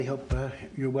I hope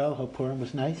you're well. Hope Purim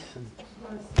was nice.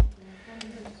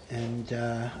 And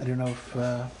I don't know if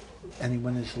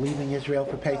anyone is leaving Israel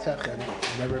for Pesach.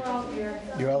 We're all here.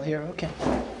 You're all here? Okay.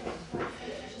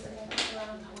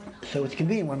 So it's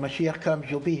convenient. When Mashiach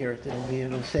comes, you'll be here.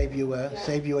 It'll save you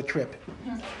a trip.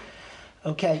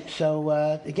 Okay, so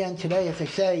again, today, as I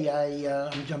say,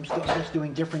 I'm just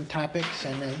doing different topics,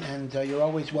 and you're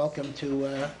always welcome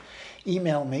to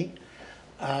email me.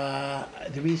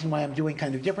 The reason why I'm doing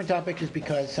kind of different topics is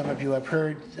because some of you have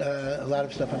heard a lot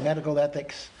of stuff on medical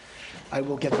ethics. I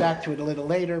will get back to it a little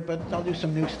later, but I'll do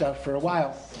some new stuff for a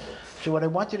while. So what I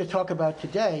wanted to talk about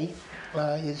today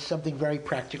is something very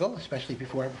practical, especially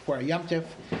before a Yom Tov,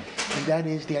 and that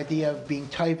is the idea of being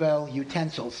Toivel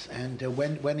utensils. And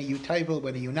when are you Toivel,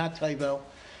 when are you not Toivel?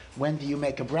 When do you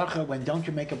make a bracha, when don't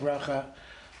you make a bracha?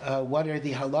 What are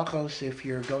the halachos if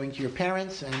you're going to your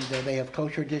parents and they have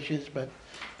kosher dishes, but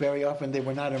very often they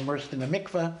were not immersed in a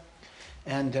mikveh,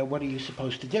 and what are you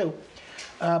supposed to do?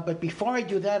 But before I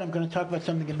do that, I'm going to talk about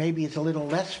something that maybe is a little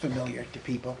less familiar to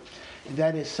people, and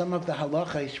that is some of the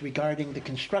halachos regarding the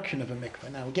construction of a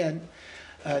mikveh. Now again,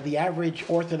 the average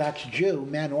Orthodox Jew,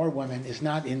 man or woman, is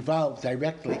not involved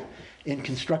directly in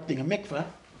constructing a mikveh,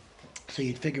 so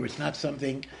you'd figure it's not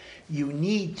something you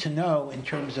need to know in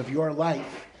terms of your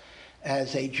life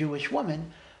as a Jewish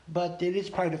woman, but it is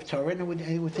part of Torah, and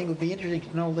I would think it would be interesting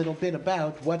to know a little bit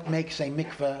about what makes a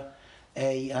mikveh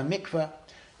a mikveh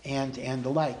and the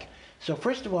like. So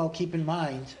first of all, keep in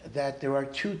mind that there are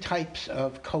two types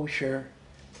of kosher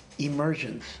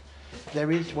immersions.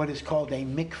 There is what is called a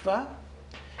mikveh,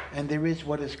 and there is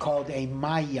what is called a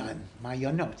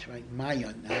Mayanot, right?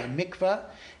 Mayan. A mikveh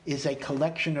is a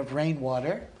collection of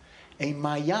rainwater. A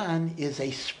mayan is a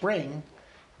spring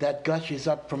that gushes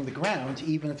up from the ground,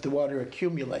 even if the water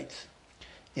accumulates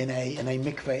in a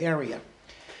mikveh area.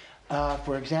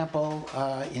 For example,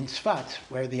 in Tzfat,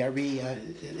 where the Ari,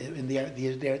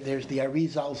 there's the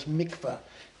Arizal's mikveh,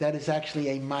 that is actually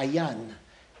a mayan,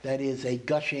 that is a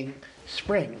gushing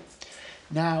spring.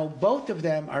 Now, both of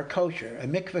them are kosher. A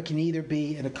mikveh can either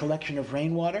be in a collection of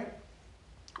rainwater,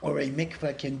 or a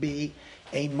mikveh can be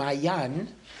a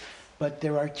mayan, but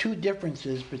there are two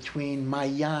differences between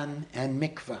mayan and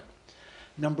mikveh.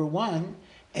 Number one,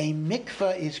 a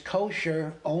mikveh is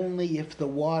kosher only if the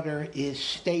water is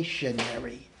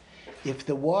stationary. If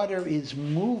the water is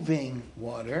moving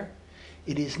water,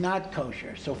 it is not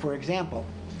kosher. So for example,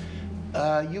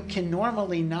 you can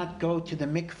normally not go to the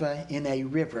mikveh in a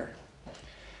river,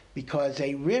 because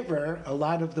a river, a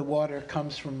lot of the water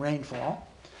comes from rainfall,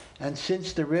 and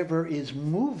since the river is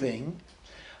moving,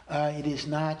 it is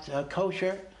not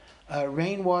kosher.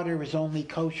 Rainwater is only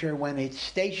kosher when it's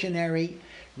stationary.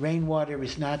 Rainwater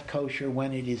is not kosher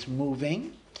when it is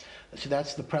moving. So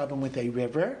that's the problem with a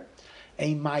river.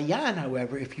 A mayan,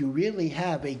 however, if you really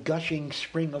have a gushing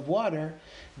spring of water,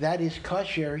 that is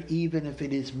kosher even if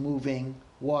it is moving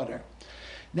water.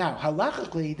 Now,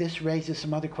 halachically, this raises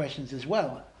some other questions as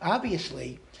well.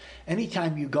 Obviously,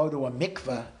 anytime you go to a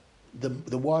mikveh,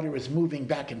 the water is moving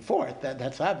back and forth.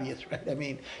 That's obvious, right? I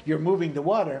mean, you're moving the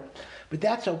water, but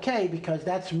that's okay because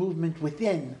that's movement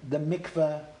within the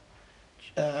mikveh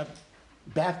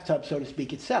bathtub, so to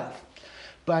speak, itself.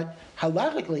 But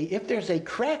halachically, if there's a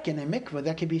crack in a mikveh,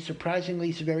 that can be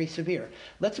surprisingly very severe.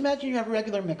 Let's imagine you have a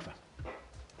regular mikveh,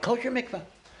 kosher mikveh,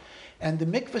 and the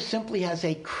mikveh simply has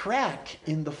a crack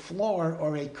in the floor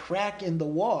or a crack in the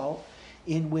wall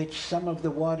in which some of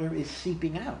the water is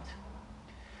seeping out.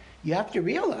 You have to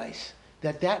realize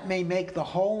that may make the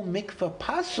whole mikveh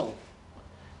pasul,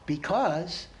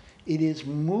 because it is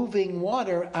moving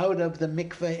water out of the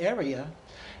mikveh area,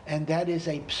 and that is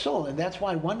a psul. And that's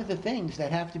why one of the things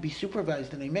that have to be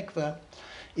supervised in a mikveh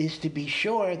is to be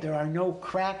sure there are no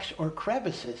cracks or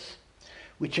crevices,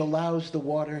 which allows the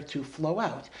water to flow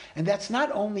out. And that's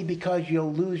not only because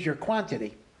you'll lose your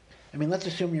quantity. I mean, let's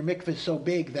assume your mikveh is so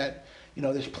big that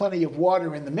there's plenty of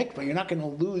water in the mikveh. You're not going to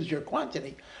lose your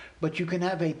quantity. But you can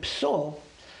have a psul,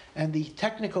 and the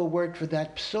technical word for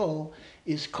that psul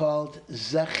is called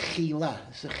zechila.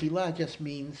 Zechila just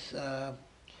means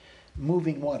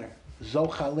moving water.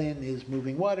 Zochalin is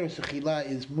moving water. Zechila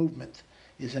is movement,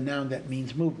 is a noun that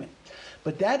means movement.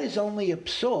 But that is only a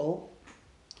psul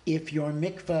if your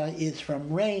mikveh is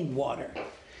from rainwater,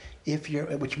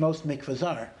 which most mikvehs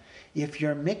are. If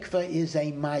your mikveh is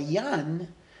a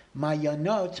mayan,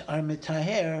 Mayanot are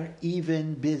mitaher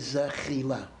even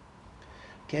bizachila.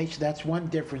 Okay, so that's one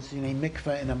difference in a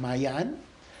mikveh and a mayan.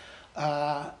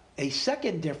 A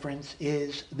second difference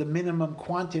is the minimum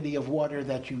quantity of water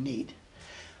that you need.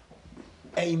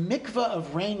 A mikveh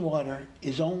of rainwater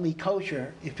is only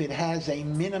kosher if it has a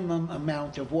minimum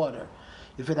amount of water.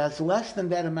 If it has less than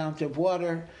that amount of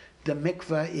water, the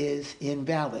mikveh is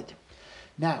invalid.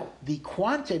 Now, the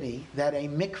quantity that a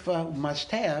mikveh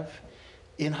must have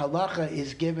in halacha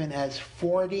is given as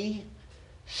 40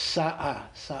 sa'ah.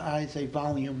 Sa'ah is a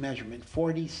volume measurement,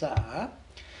 40 sa'ah.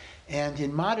 And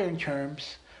in modern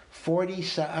terms, 40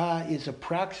 sa'ah is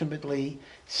approximately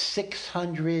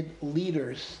 600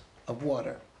 liters of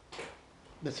water.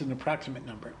 That's an approximate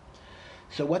number.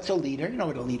 So what's a liter? You know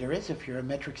what a liter is. If you're a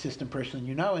metric system person,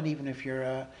 you know, and even if you're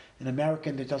an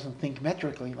American that doesn't think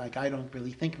metrically, like I don't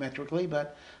really think metrically,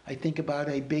 but I think about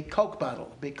a big Coke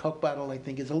bottle. A big Coke bottle, I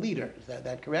think, is a liter. Is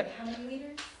that correct? How many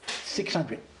liters?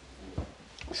 600.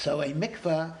 So a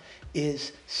mikveh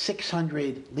is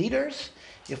 600 liters.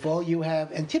 If all you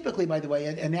have, and typically, by the way,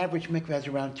 an average mikveh has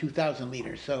around 2,000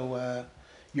 liters. So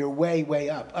you're way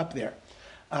up there.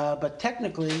 But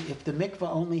technically, if the mikveh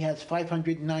only has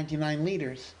 599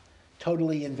 liters,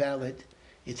 totally invalid,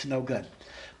 it's no good.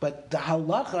 But the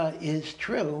halacha is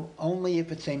true only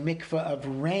if it's a mikveh of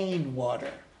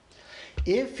rainwater.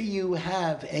 If you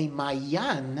have a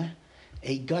mayan,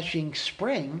 a gushing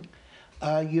spring,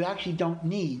 you actually don't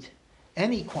need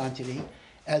any quantity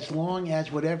as long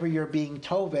as whatever you're being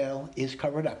tovel is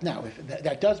covered up. Now,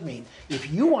 that does mean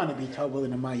if you want to be tovel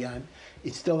in a mayan,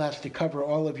 it still has to cover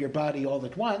all of your body all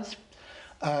at once.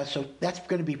 So that's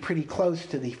going to be pretty close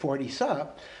to the 40 sa.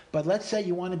 But let's say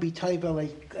you want to be tovel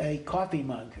a coffee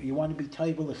mug, or you want to be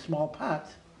tovel a small pot.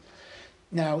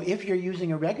 Now, if you're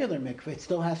using a regular mikveh, it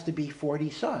still has to be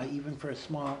 40 sa, even for a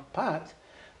small pot.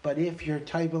 But if you're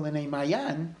tovel in a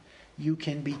mayan, you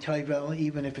can be tovel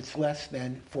even if it's less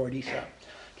than 40 sa.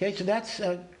 Okay, so that's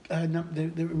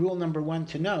the rule number one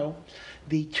to know.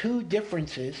 The two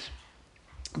differences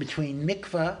between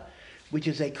mikveh, which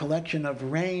is a collection of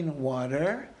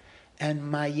rainwater, and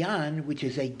mayan, which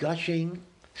is a gushing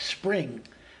spring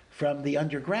from the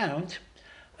underground,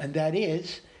 and that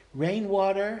is,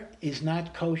 rainwater is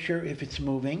not kosher if it's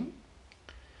moving.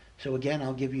 So again,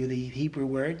 I'll give you the Hebrew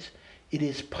words. It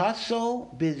is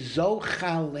pasol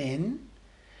bizochalin,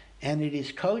 and it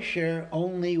is kosher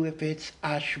only if it's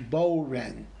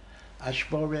ashboren.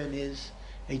 Ashboren is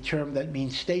a term that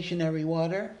means stationary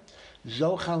water.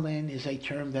 Zochalin is a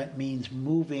term that means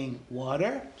moving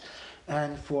water.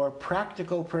 And for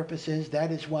practical purposes,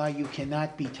 that is why you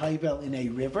cannot be tovel in a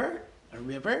river.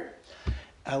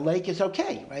 A lake is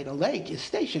okay, right? A lake is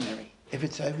stationary if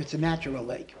it's a natural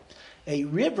lake. A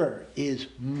river is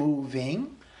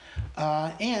moving.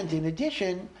 And in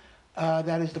addition,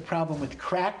 that is the problem with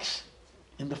cracks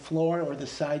in the floor or the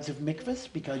sides of mikvahs,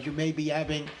 because you may be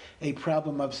having a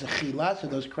problem of zechila, so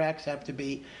those cracks have to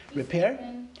be repaired.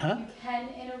 You can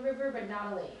in a river, but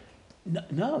not a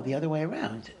lake. No, the other way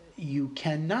around. You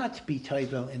cannot be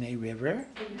tovel in a river,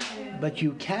 but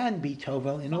you can be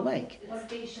tovel in a lake.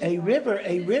 A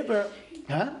river,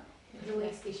 huh? Is a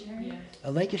lake stationary? Yeah.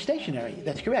 A lake is stationary,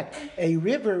 that's correct. A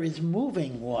river is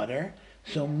moving water,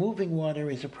 so moving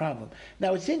water is a problem.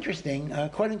 Now it's interesting,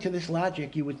 according to this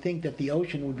logic, you would think that the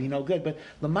ocean would be no good, but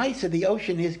Lamaisa, the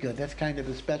ocean is good. That's kind of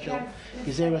a special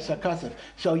Gezerah Sakasov.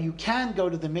 So you can go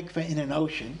to the mikveh in an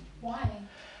ocean. Why?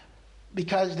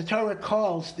 Because the Torah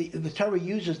calls, the Torah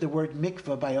uses the word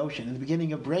mikveh by ocean. In the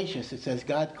beginning of Bereshis, it says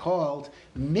God called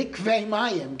mikveh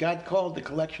mayim, God called the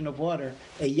collection of water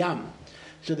a yam.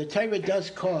 So the Torah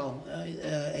does call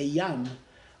a yam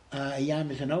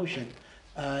is an ocean.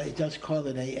 It does call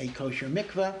it a kosher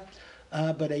mikveh,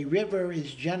 but a river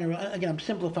is again, I'm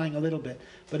simplifying a little bit,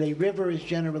 but a river is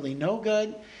generally no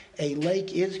good. A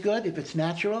lake is good if it's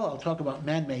natural. I'll talk about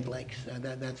man-made lakes.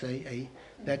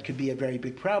 That could be a very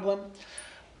big problem.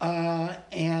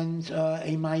 And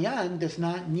a mayan does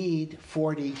not need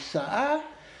 40 sa'ah.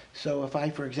 So if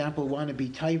I, for example, want to be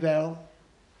tovel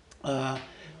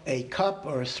a cup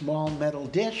or a small metal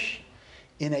dish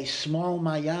in a small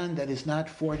mayan that is not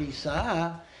 40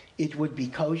 sa'ah, it would be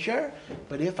kosher.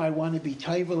 But if I want to be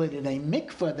tovel it in a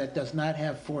mikveh that does not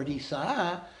have 40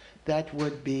 sa'ah, that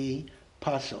would be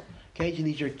pasul. Okay, so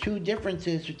these are two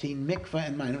differences between mikveh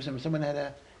and mayan. Someone had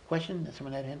a question?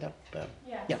 Someone had a hand up?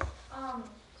 Yeah.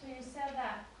 So you said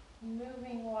that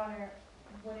moving water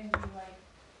wouldn't be like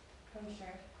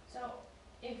kosher. So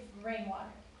if rainwater.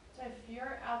 So if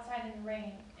you're outside in the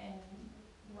rain and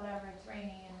whatever it's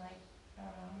raining and like, I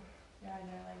don't know, you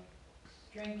either like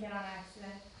drink it on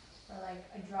accident or like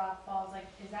a drop falls, like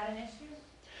is that an issue?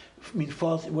 I mean,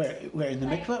 falls where in the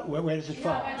mikveh? Where does it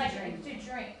fall? No, like to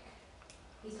drink.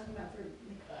 He's talking about for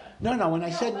mikveh. No. When I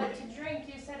No, said but to drink,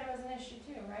 you said it was an issue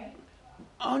too, right?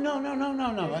 oh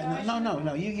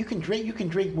no. You can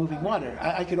drink moving water.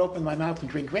 I could open my mouth and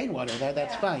drink rainwater.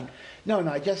 That's fine. No.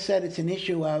 I just said it's an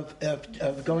issue of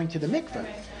going to the mikveh.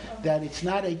 that it's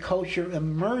not a kosher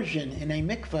immersion in a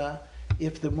mikveh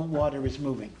if the water is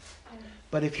moving.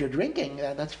 But if you're drinking,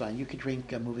 that's fine. You can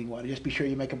drink moving water. Just be sure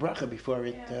you make a bracha before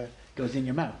it goes in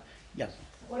your mouth. Yes.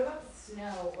 What about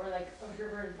snow or like a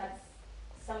river that's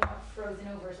somewhat frozen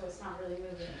over so it's not really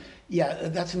moving? Yeah,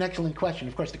 that's an excellent question.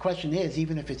 Of course, the question is,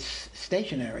 even if it's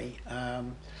stationary,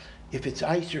 if it's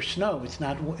ice or snow, it's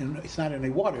not in a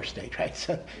water state, right?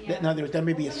 So, in other words, that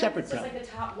may be a separate problem. It's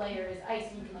just like the top layer is ice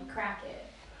and you can like crack it.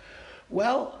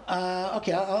 Well,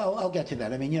 okay, I'll get to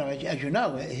that. I mean, as you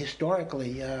know,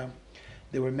 historically,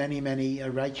 there were many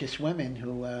righteous women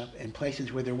who, in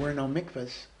places where there were no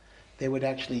mikvahs, they would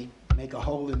actually make a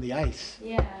hole in the ice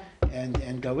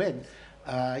and go in.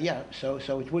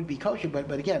 So it would be kosher,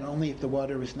 but again, only if the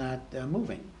water is not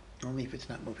moving. Only if it's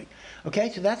not moving.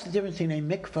 Okay, so that's the difference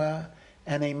between a mikvah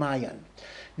and a mayan.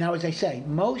 Now, as I say,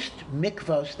 most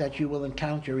mikvahs that you will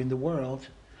encounter in the world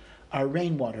are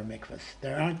rainwater mikvahs.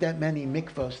 There aren't that many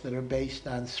mikvahs that are based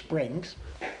on springs.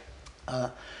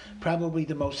 Probably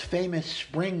the most famous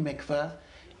spring mikvah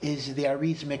is the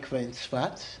Ariz mikvah in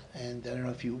Tzfat, and I don't know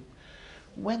if you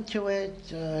went to it,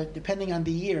 depending on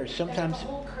the year. Sometimes, the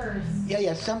whole curse.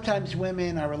 Yeah. Sometimes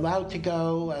women are allowed to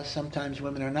go. Sometimes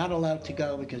women are not allowed to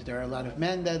go because there are a lot of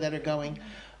men that are going.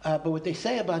 But what they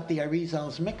say about the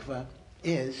Arizal's mikvah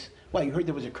is, well, you heard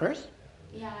there was a curse?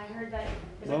 Yeah, I heard that.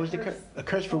 What was the curse? A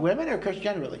curse for women or a curse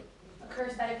generally? A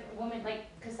curse that if a woman,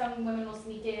 because some women will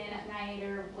sneak in at night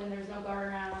or when there's no guard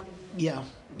around. Yeah.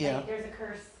 There's a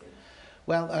curse.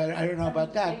 Well, I don't know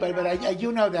about that, but I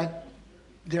do know that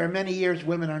there are many years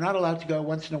women are not allowed to go.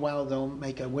 Once in a while they'll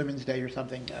make a Women's Day or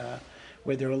something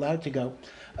where they're allowed to go.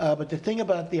 But the thing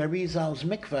about the Arizal's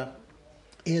mikvah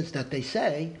is that they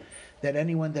say that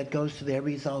anyone that goes to the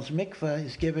Arizal's mikvah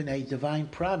is given a divine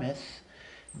promise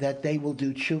that they will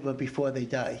do tshuva before they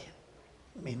die.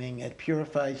 Meaning it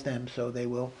purifies them so they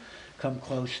will come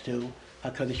close to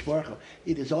HaKadosh Baruch Hu.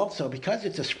 It is also, because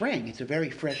it's a spring, it's a very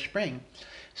fresh spring,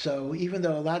 so even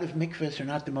though a lot of mikvahs are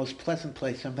not the most pleasant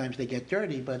place, sometimes they get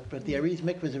dirty, but the Ariz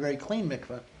mikvah is a very clean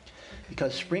mikvah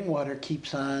because spring water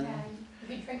keeps on... Yeah, if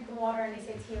you drink the water and they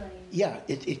say it's healing. Yeah,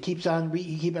 it keeps on,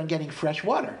 you keep on getting fresh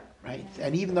water, right? Yeah.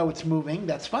 And even though it's moving,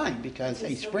 that's fine because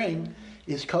a spring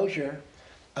is kosher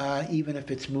even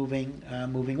if it's moving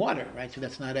water, right? So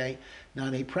that's not a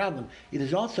problem. It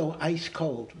is also ice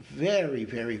cold, very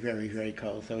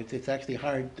cold. So it's actually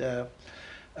hard.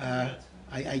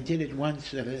 I did it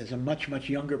once as a much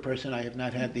younger person. I have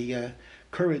not had the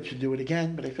courage to do it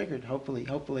again, but I figured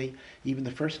hopefully even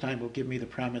the first time will give me the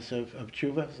promise of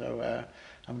tshuva. So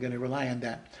I'm going to rely on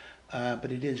that.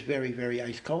 But it is very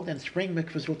ice cold, and spring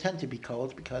mikvahs will tend to be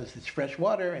cold because it's fresh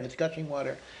water and it's gushing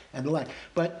water and the like.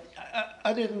 But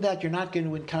other than that, you're not going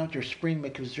to encounter spring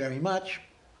mikvahs very much.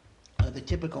 The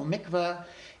typical mikvah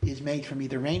is made from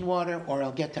either rainwater or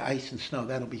I'll get to ice and snow.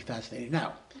 That'll be fascinating.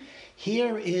 Now,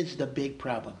 here is the big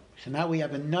problem. So now we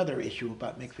have another issue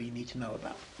about mikvah you need to know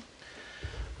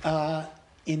about.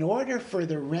 In order for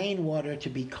the rainwater to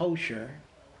be kosher,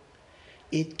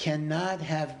 it cannot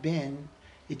have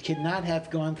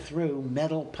gone through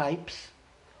metal pipes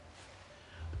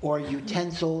or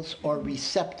utensils or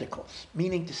receptacles.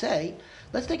 Meaning to say,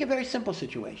 let's take a very simple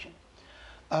situation.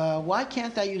 Why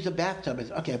can't I use a bathtub?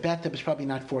 Okay, a bathtub is probably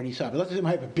not 40 size, but let's assume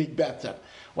I have a big bathtub.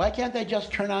 Why can't I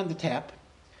just turn on the tap,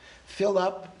 fill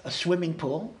up a swimming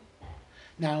pool?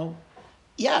 Now,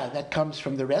 yeah, that comes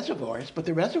from the reservoirs, but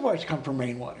the reservoirs come from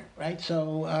rainwater, right?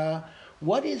 So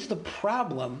what is the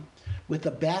problem with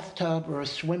a bathtub or a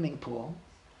swimming pool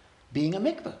being a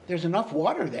mikveh? There's enough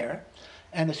water there,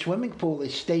 and a swimming pool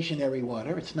is stationary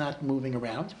water. It's not moving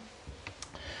around.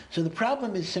 So the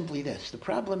problem is simply this. The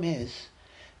problem is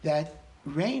that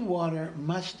rainwater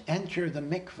must enter the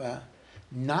mikveh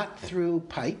not through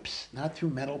pipes, not through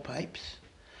metal pipes,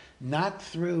 not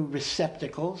through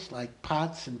receptacles like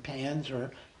pots and pans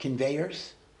or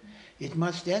conveyors. It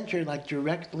must enter like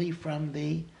directly from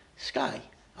the sky.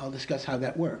 I'll discuss how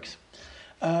that works.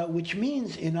 Which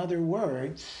means, in other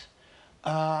words,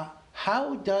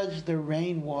 how does the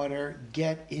rainwater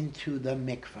get into the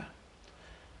mikveh?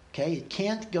 Okay, it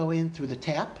can't go in through the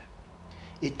tap.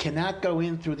 It cannot go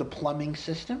in through the plumbing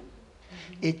system.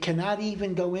 It cannot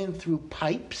even go in through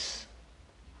pipes,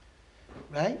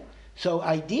 right? So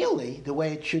ideally, the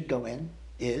way it should go in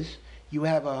is you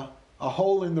have a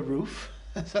hole in the roof,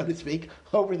 so to speak,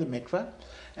 over the mikveh,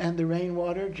 and the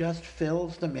rainwater just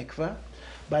fills the mikveh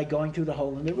by going through the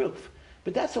hole in the roof.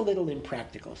 But that's a little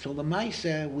impractical. So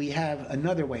l'maisa, we have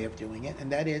another way of doing it,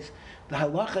 and that is, the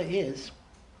halacha is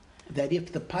that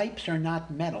if the pipes are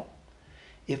not metal,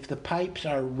 if the pipes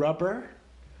are rubber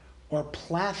or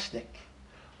plastic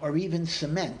or even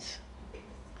cement,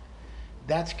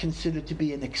 that's considered to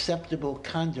be an acceptable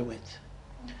conduit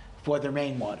for the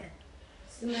rainwater.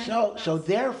 So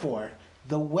therefore,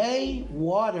 the way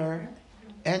water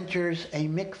enters a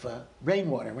mikveh,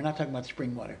 rainwater, we're not talking about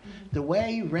spring water, the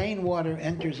way rainwater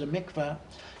enters a mikveh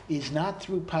is not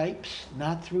through pipes,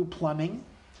 not through plumbing,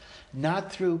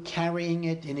 not through carrying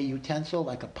it in a utensil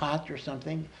like a pot or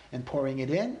something and pouring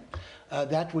it in.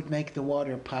 That would make the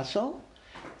water pasul.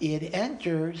 It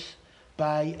enters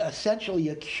by essentially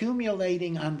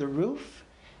accumulating on the roof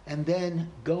and then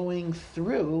going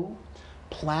through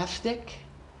plastic,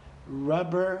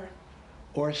 rubber,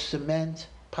 or cement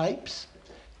pipes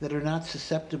that are not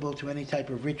susceptible to any type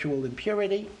of ritual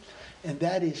impurity, and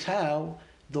that is how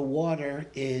the water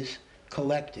is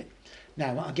collected.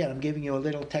 Now, again, I'm giving you a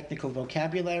little technical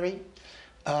vocabulary.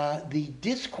 The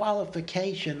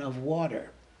disqualification of water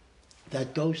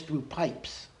that goes through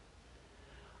pipes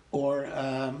or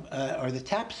the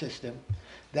tap system,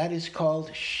 that is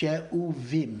called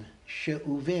she'uvim.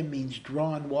 She'uvim means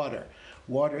drawn water.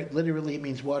 Water, literally it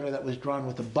means water that was drawn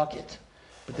with a bucket,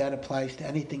 but that applies to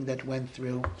anything that went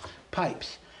through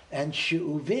pipes. And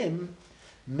she'uvim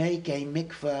make a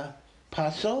mikveh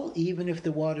pasul, even if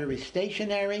the water is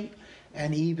stationary,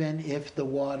 and even if the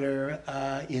water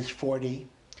is 40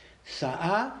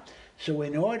 sa'ah. So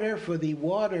in order for the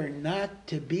water not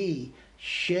to be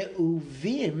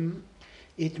she'uvim,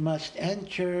 it must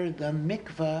enter the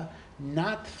mikveh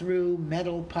not through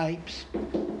metal pipes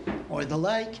or the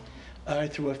like, or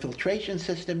through a filtration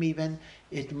system even.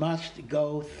 It must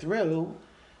go through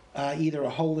either a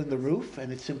hole in the roof,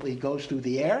 and it simply goes through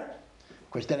the air.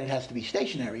 Of course, then it has to be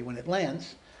stationary when it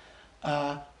lands.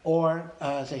 Or,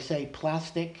 as I say,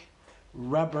 plastic,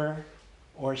 rubber,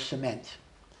 or cement.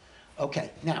 Okay,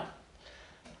 now,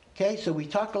 so we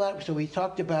talked a lot. So we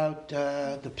talked about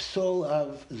the psul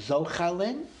of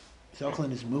zochalin.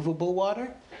 Zochalin is movable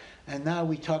water. And now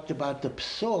we talked about the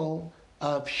psul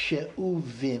of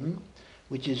she'uvim,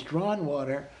 which is drawn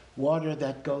water, water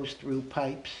that goes through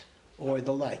pipes or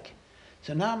the like.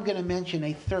 So now I'm going to mention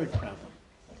a third problem.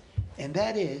 And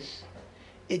that is,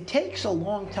 it takes a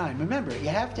long time. Remember, you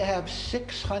have to have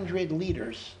 600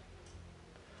 liters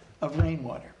of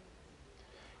rainwater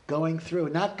going through,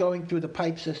 not going through the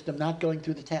pipe system, not going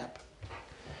through the tap.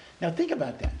 Now think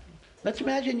about that. Let's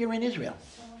imagine you're in Israel.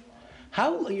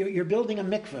 How you're building a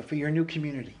mikveh for your new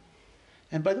community.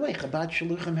 And by the way, Chabad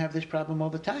Shluchim have this problem all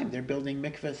the time. They're building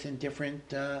mikvahs in different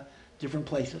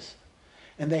places.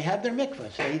 And they have their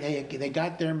mikvahs. They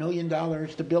got their $1 million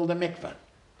to build a mikveh.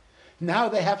 Now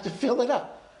they have to fill it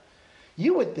up.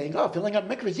 You would think, filling up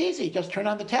mikveh is easy. Just turn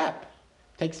on the tap.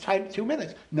 Takes time, 2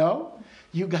 minutes. No,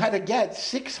 you got to get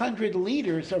 600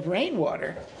 liters of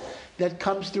rainwater that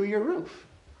comes through your roof.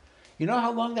 You know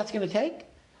how long that's going to take?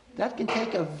 That can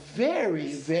take a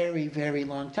very, very, very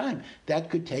long time. That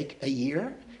could take a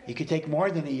year. It could take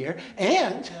more than a year.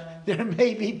 And there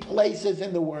may be places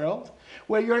in the world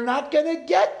where you're not going to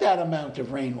get that amount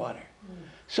of rainwater.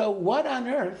 So what on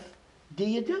earth do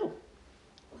you do?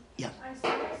 Yeah. I saw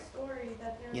a story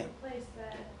that there was a place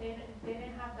that they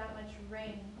didn't have that much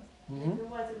rain. Mm-hmm. If it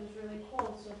was really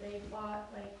cold, so they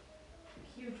bought like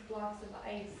huge blocks of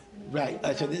ice. Right,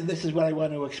 so this is what I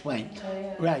want to explain.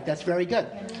 Right, that's very good.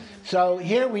 So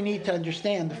here we need to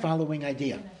understand the following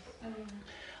idea.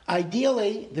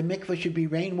 Ideally, the mikveh should be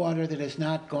rainwater that has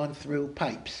not gone through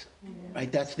pipes.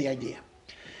 Right, that's the idea.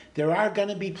 There are going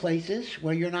to be places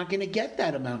where you're not going to get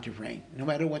that amount of rain, no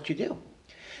matter what you do.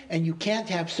 And you can't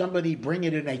have somebody bring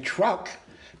it in a truck,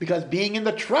 because being in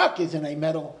the truck is in a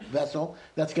metal vessel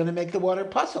that's going to make the water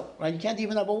pasul, right? You can't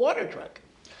even have a water truck.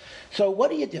 So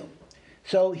what do you do?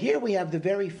 So here we have the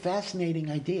very fascinating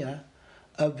idea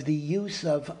of the use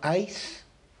of ice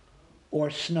or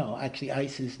snow. Actually,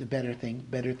 ice is the better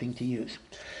thing to use.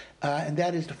 And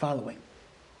that is the following.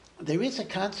 There is a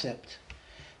concept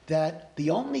that the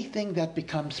only thing that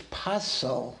becomes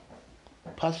pasul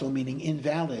meaning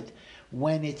invalid,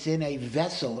 when it's in a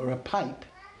vessel or a pipe,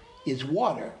 is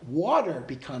water. Water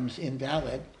becomes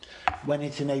invalid when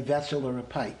it's in a vessel or a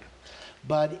pipe.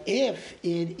 But if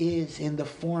it is in the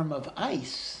form of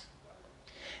ice,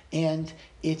 and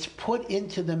it's put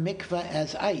into the mikveh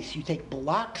as ice, you take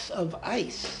blocks of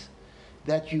ice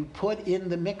that you put in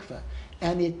the mikveh,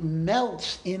 and it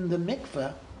melts in the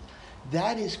mikveh,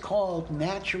 that is called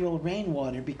natural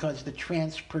rainwater, because the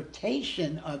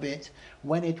transportation of it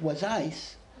when it was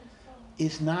ice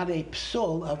is not a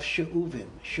psul of she'uvim.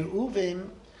 She'uvim,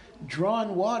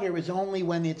 drawn water, is only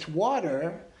when it's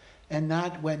water and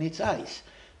not when it's ice.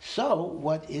 So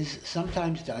what is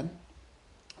sometimes done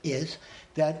is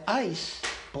that ice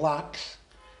blocks,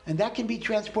 and that can be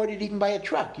transported even by a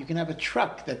truck. You can have a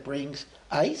truck that brings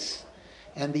ice,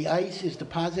 and the ice is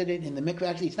deposited in the mikveh.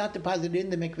 Actually, it's not deposited in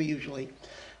the mikveh usually,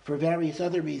 for various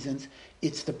other reasons.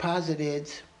 It's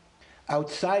deposited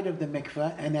outside of the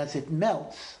mikveh, and as it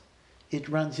melts, it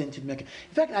runs into the mikveh.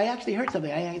 In fact, I actually heard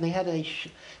something. They had a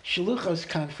Shaluchos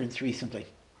conference recently.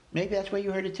 Maybe that's where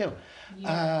you heard it too.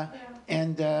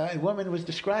 And a woman was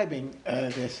describing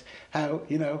this, how,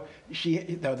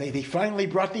 they finally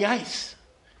brought the ice.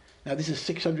 Now this is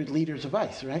 600 liters of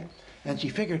ice, right? And she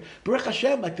figured, Baruch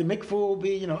Hashem, like the mikveh will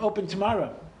be, open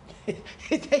tomorrow.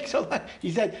 It takes a lot.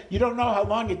 She said, you don't know how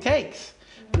long it takes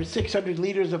for 600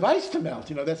 liters of ice to melt.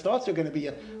 That's also going to be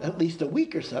at least a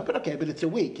week or so. But okay, but it's a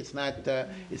week. It's not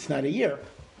a year.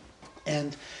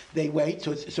 And they wait.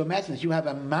 So imagine this. You have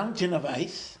a mountain of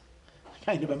ice,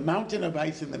 kind of a mountain of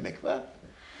ice in the mikveh.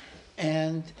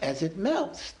 And as it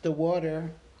melts, the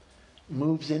water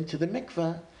moves into the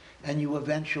mikveh, and you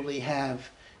eventually have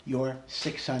your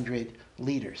 600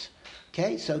 liters.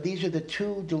 Okay, so these are the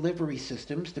two delivery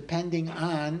systems, depending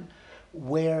on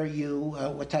where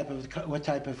what type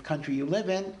of country you live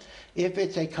in. If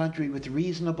it's a country with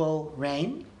reasonable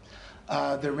rain,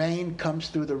 the rain comes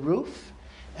through the roof,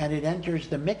 and it enters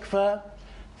the mikveh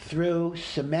through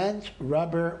cement,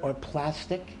 rubber, or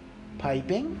plastic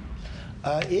piping.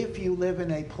 If you live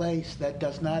in a place that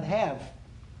does not have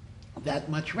that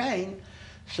much rain,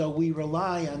 so we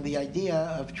rely on the idea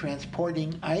of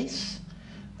transporting ice,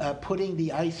 putting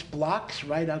the ice blocks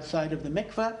right outside of the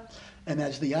mikveh, and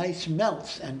as the ice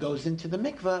melts and goes into the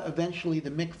mikveh, eventually the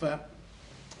mikveh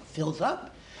fills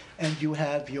up, and you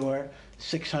have your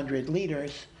 600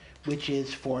 liters, which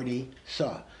is 40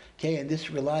 saw. Okay, and this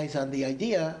relies on the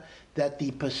idea that the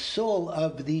pasul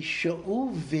of the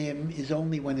she'uvim is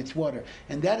only when it's water.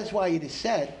 And that is why it is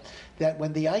said that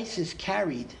when the ice is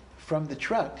carried from the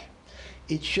truck,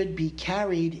 it should be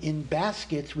carried in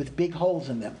baskets with big holes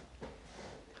in them.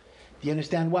 Do you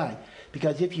understand why?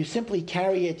 Because if you simply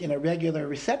carry it in a regular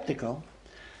receptacle,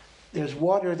 there's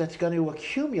water that's going to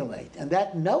accumulate. And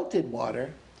that melted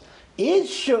water is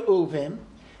she'uvim,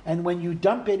 and when you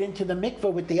dump it into the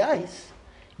mikveh with the ice,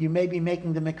 you may be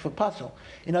making the mikveh pasul.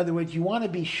 In other words, you want to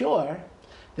be sure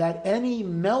that any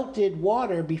melted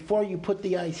water before you put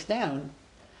the ice down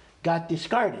got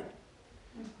discarded.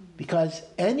 Because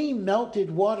any melted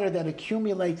water that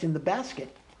accumulates in the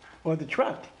basket or the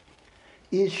truck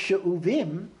is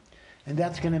she'uvim, and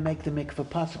that's going to make the mikveh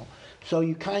pasul. So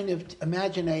you kind of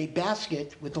imagine a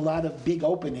basket with a lot of big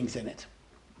openings in it,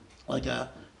 like a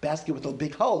basket with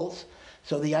big holes.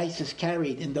 So the ice is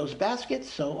carried in those baskets,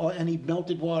 so any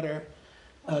melted water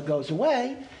goes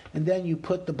away, and then you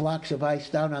put the blocks of ice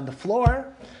down on the floor,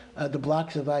 the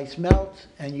blocks of ice melt,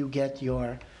 and you get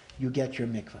your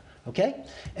mikveh. Okay?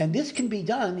 And this can be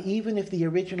done even if the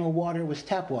original water was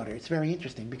tap water. It's very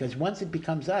interesting, because once it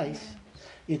becomes ice,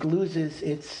 it loses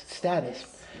its status.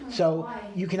 So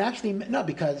you can actually, no,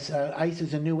 because ice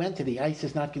is a new entity. Ice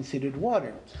is not considered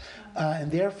water.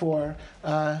 And therefore,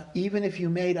 even if you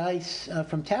made ice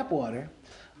from tap water,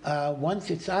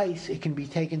 once it's ice, it can be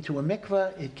taken to a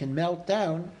mikveh, it can melt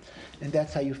down, and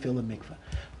that's how you fill a mikveh.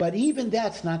 But even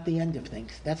that's not the end of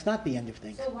things. That's not the end of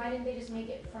things. So why didn't they just make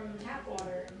it from tap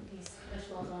water, these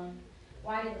vegetables on?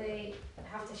 Why did they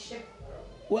have to ship?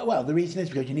 Well, the reason is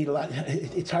because you need a lot.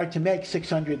 It's hard to make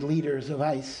 600 liters of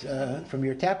ice from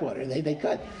your tap water. They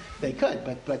could,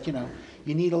 but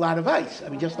you need a lot of ice. I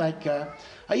mean, just like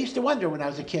I used to wonder when I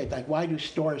was a kid, like, why do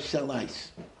stores sell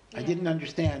ice? I didn't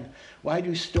understand, why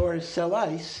do stores sell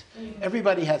ice?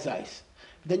 Everybody has ice.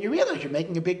 Then you realize you're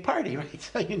making a big party, right?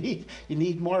 So you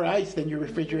need more ice than your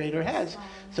refrigerator has.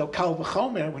 So kal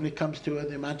v'chomer when it comes to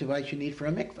the amount of ice you need for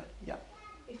a mikveh. Yeah.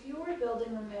 If you were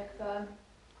building a mikveh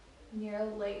near a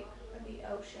lake or the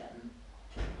ocean,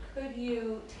 could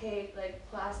you take like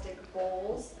plastic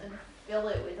bowls and fill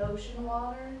it with ocean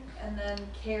water and then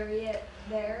carry it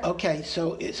there? Okay,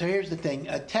 so here's the thing.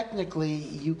 Technically,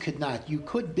 you could not. You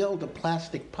could build a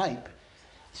plastic pipe.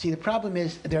 See, the problem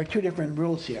is there are two different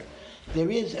rules here.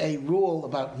 There is a rule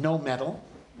about no metal.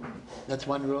 That's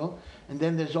one rule. And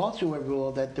then there's also a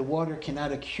rule that the water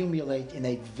cannot accumulate in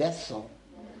a vessel,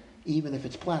 even if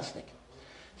it's plastic.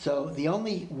 So the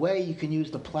only way you can use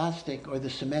the plastic or the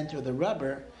cement or the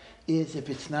rubber is if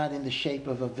it's not in the shape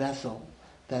of a vessel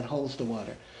that holds the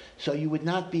water. So you would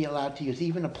not be allowed to use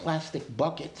even a plastic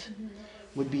bucket.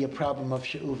 Would be a problem of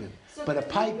she'uvim. So but a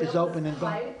pipe is open and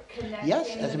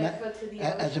yes, as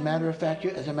a matter of fact,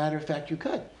 you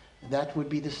could. That would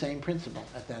be the same principle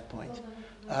at that point.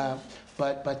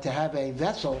 But to have a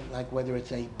vessel, like whether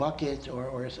it's a bucket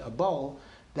or a bowl,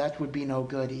 that would be no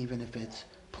good even if it's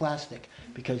plastic,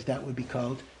 because that would be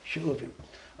called she'uvim.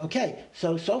 Okay,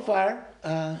 so far,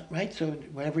 right, so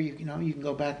wherever you can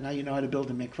go back, now you know how to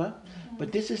build a mikveh,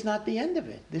 but this is not the end of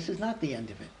it. This is not the end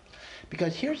of it.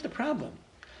 Because here's the problem.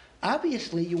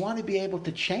 Obviously, you want to be able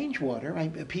to change water,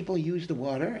 right? People use the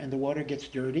water, and the water gets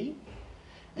dirty,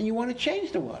 and you want to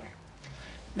change the water.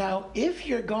 Now, if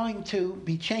you're going to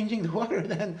be changing the water,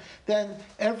 then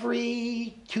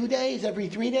every 2 days, every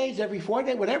 3 days, every 4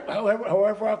 days,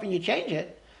 however often you change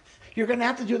it, you're going to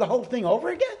have to do the whole thing over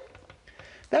again?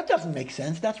 That doesn't make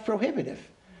sense. That's prohibitive.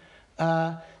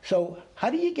 So how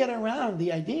do you get around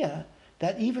the idea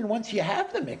that even once you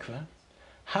have the mikveh,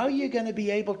 how are you going to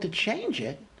be able to change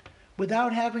it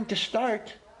without having to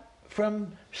start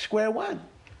from square one?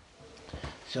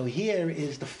 So here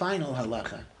is the final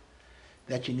halacha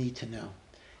that you need to know.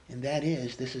 And that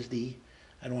is, this is the,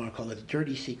 I don't want to call it a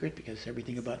dirty secret because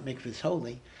everything about mikveh is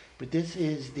holy, but this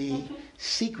is the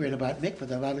secret about mikveh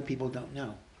that a lot of people don't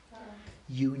know.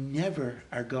 You never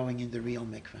are going in the real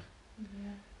mikveh.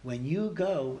 When you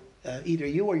go, either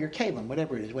you or your kalim,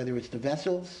 whatever it is, whether it's the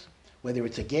vessels, whether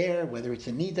it's a ger, whether it's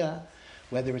a nida,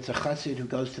 whether it's a chassid who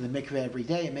goes to the mikveh every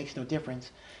day, it makes no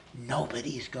difference.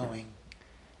 Nobody's going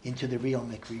into the real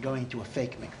mikveh. You're going into a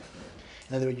fake mikveh.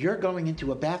 In other words, you're going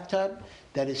into a bathtub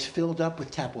that is filled up with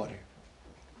tap water.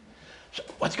 So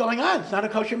what's going on? It's not a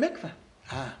kosher mikveh.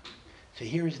 So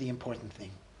here's the important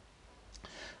thing.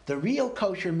 The real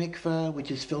kosher mikveh,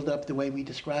 which is filled up the way we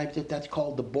described it, that's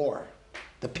called the bore,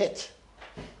 the pit.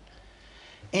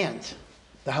 And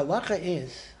the halacha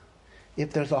is,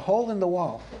 if there's a hole in the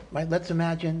wall, right? Let's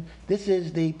imagine this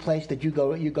is the place that you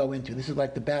go into. This is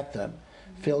like the bathtub,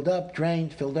 filled up,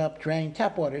 drained,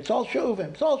 tap water. It's all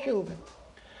she'uvim.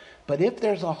 But if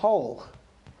there's a hole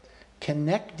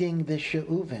connecting the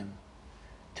she'uvim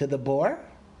to the bore,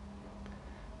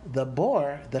 the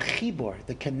chibor,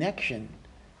 the connection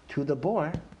to the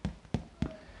bore,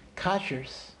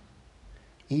 kashers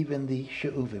even the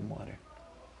she'uvim water.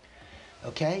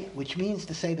 Okay? Which means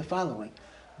to say the following.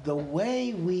 The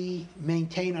way we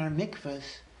maintain our mikvahs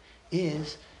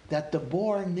is that the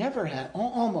bore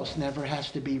almost never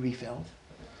has to be refilled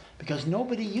because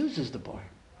nobody uses the bore.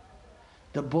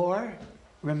 The bore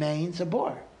remains a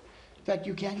bore. In fact,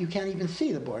 you can't even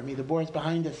see the bore. I mean, the bore is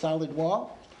behind a solid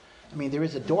wall. I mean, there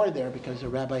is a door there because the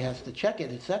rabbi has to check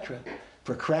it, etc.,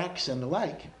 for cracks and the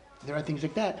like. There are things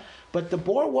like that. But the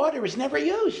bore water is never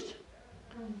used.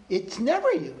 It's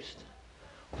never used.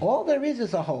 All there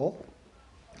is a hole.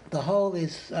 The hole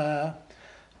is the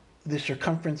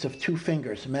circumference of 2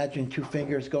 fingers. Imagine 2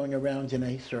 fingers going around in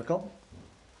a circle,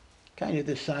 kind of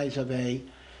the size of a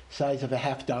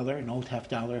 $50, an old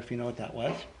 $50, if you know what that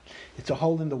was. It's a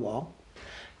hole in the wall,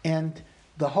 and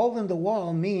the hole in the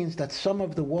wall means that some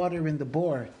of the water in the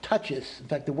bore touches. In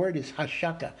fact, the word is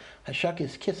hashaka. Hashaka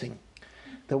is kissing.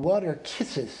 The water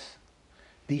kisses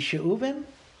the she'uvim.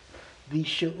 The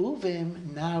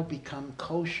she'uvim now become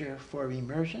kosher for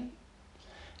immersion.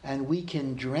 And we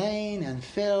can drain and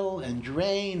fill and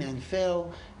drain and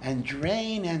fill and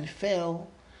drain and fill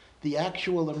the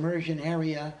actual immersion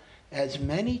area as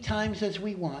many times as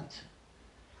we want.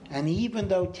 And even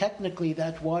though technically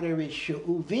that water is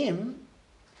she'uvim,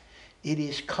 it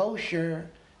is kosher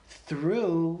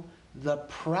through the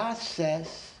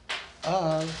process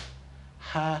of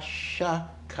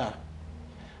hashaka.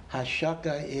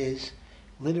 Hashaka is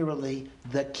literally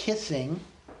the kissing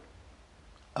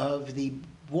of the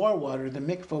bore water, the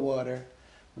mikveh water,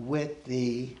 with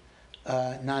the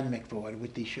non-mikveh water,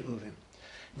 with the she'uvim.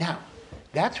 Now,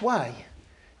 that's why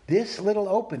this little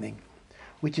opening,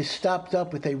 which is stopped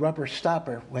up with a rubber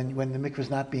stopper when the mikveh is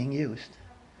not being used,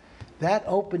 that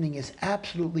opening is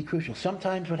absolutely crucial.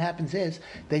 Sometimes what happens is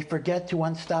they forget to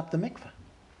unstop the mikveh.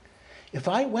 If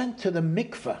I went to the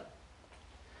mikveh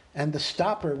and the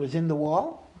stopper was in the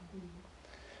wall,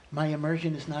 my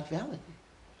immersion is not valid.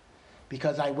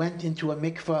 Because I went into a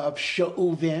mikveh of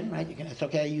she'uvim, right? It's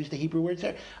okay, I use the Hebrew words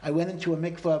there. I went into a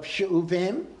mikveh of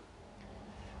she'uvim,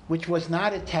 which was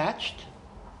not attached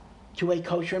to a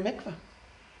kosher mikveh.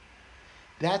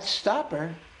 That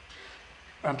stopper,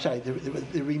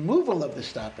 the removal of the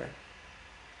stopper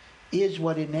is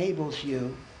what enables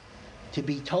you to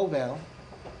be tovel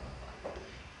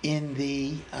in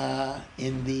the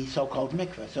so-called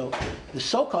mikveh. So the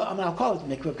so-called, I'll call it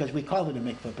mikveh because we call it a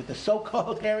mikveh, but the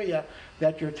so-called area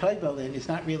that you're tovel in is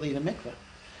not really the mikveh.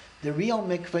 The real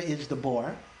mikveh is the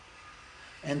bore,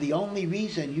 and the only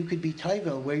reason you could be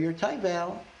tovel where you're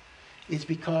tovel is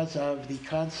because of the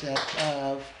concept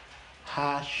of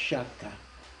hashaka.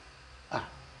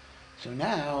 So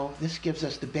now this gives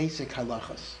us the basic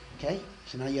halachas. Okay?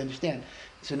 So now you understand.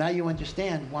 So now you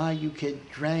understand why you could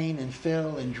drain and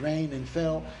fill and drain and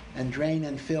fill and drain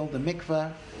and fill the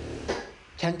mikveh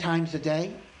 10 times a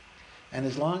day. And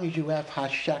as long as you have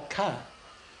hashaka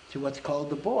to what's called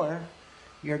the bore,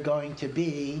 you're going to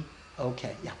be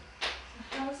okay. Yeah.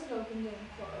 How is it opened and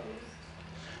closed?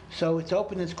 So it's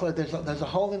open and it's closed. There's a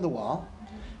hole in the wall,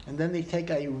 and then they take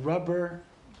a rubber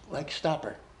like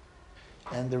stopper,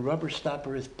 and the rubber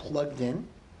stopper is plugged in.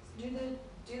 Do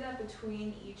they do that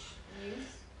between each use?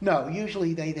 No,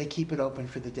 usually they keep it open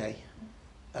for the day.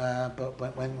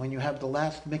 But when you have the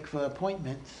last mikveh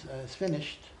appointment is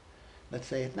finished, let's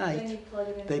say at night, Then you plug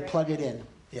it in. they plug it in.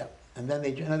 Yeah, and then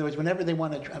they, in other words, whenever they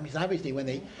want to, I mean, obviously when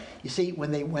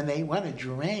they want to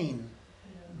drain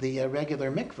the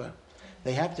regular mikveh,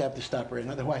 they have to have the stopper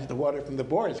in. Otherwise, the water from the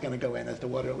bore is going to go in as the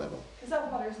water level. Because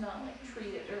that water's not like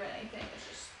treated or anything. It's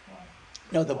just.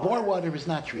 No, the bore water is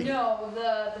not treated. No,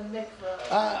 the mikveh.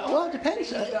 Well, it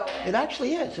depends. that you go in. It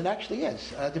actually is. It actually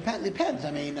is. Depends. I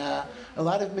mean, a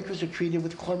lot of mikvahs are treated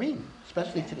with chlorine,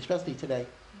 especially today.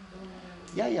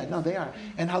 Yeah. No, they are.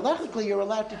 And halachically, you're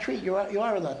allowed to treat. You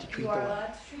are allowed to treat You the are water.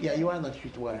 allowed to treat Yeah, it? you are allowed to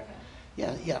treat the water.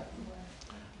 Okay.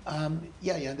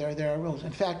 Yeah. There are rules.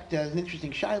 In fact, there's an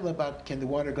interesting shaila about can the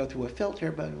water go through a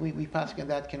filter, but we paskin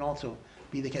that can also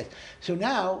be the case. So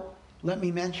now, let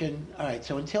me mention, all right,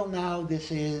 so until now,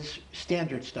 this is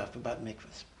standard stuff about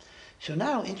mikvahs. So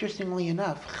now, interestingly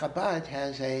enough, Chabad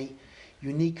has a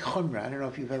unique chumrah. I don't know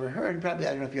if you've ever heard, probably,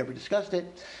 I don't know if you ever discussed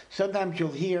it. Sometimes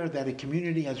you'll hear that a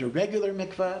community has a regular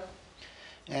mikvah,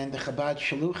 and the Chabad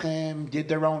Shaluchim did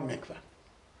their own mikvah.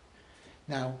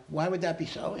 Now, why would that be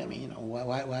so? I mean,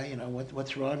 why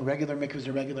what's wrong? Regular mikvah is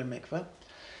a regular mikvah.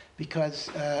 Because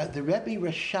the Rebbe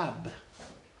Rashab,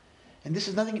 and this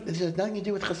has nothing to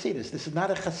do with Hasidus. This is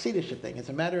not a Hasidish thing. It's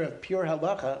a matter of pure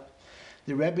halacha.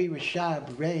 The Rebbe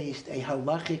Rashab raised a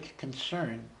halachic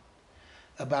concern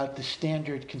about the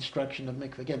standard construction of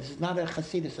mikveh. Again, this is not a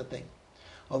Hasidus thing,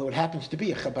 although it happens to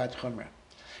be a Chabad Chumrah.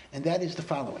 And that is the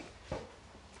following.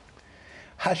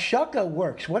 Hashaka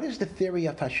works. What is the theory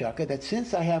of Hashaka? That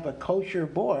since I have a kosher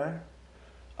bore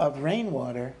of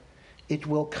rainwater, it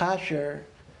will kosher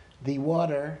the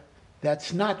water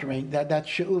that's not rain, that's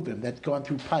she'uvim, that's gone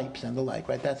through pipes and the like,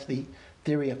 right? That's the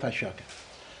theory of Hashaka.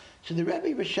 So the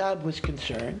Rebbe Rashab was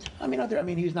concerned,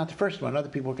 he was not the first one, other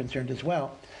people were concerned as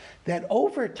well, that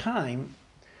over time,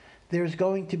 there's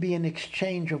going to be an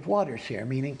exchange of waters here,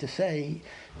 meaning to say,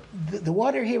 the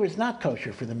water here is not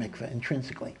kosher for the mikveh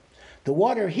intrinsically. The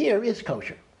water here is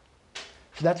kosher.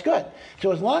 So that's good.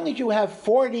 So as long as you have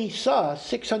 40 saw,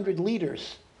 600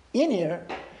 liters in here,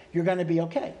 you're going to be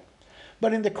okay.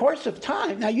 But in the course of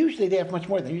time, now usually they have much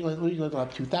more than, usually they'll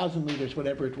have 2,000 liters,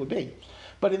 whatever it would be.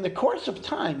 But in the course of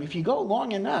time, if you go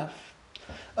long enough,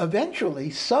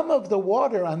 eventually some of the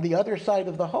water on the other side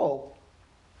of the hole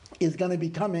is going to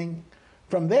be coming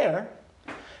from there,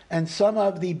 and some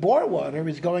of the bore water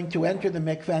is going to enter the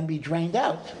mikveh and be drained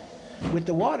out with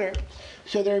the water.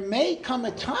 So there may come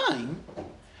a time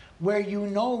where you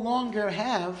no longer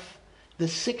have the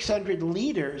 600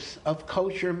 liters of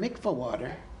kosher mikveh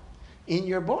water in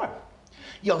your bore.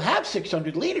 You'll have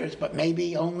 600 liters, but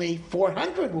maybe only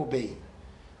 400 will be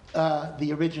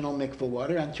the original mikveh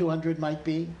water, and 200 might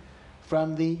be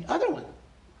from the other one,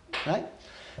 right?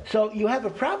 So you have a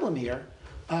problem here.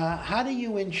 How do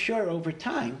you ensure over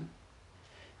time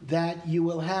that you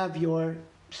will have your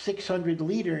 600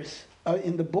 liters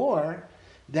in the bore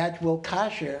that will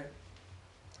kosher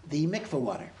the mikveh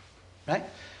water, right?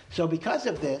 So because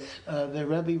of this, the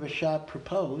Rebbe Rashab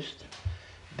proposed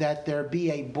that there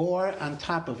be a bore on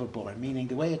top of a bore, meaning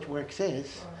the way it works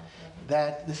is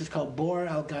that this is called bore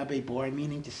al gabe bore,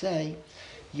 meaning to say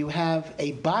you have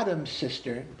a bottom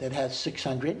cistern that has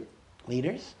 600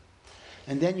 liters,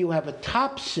 and then you have a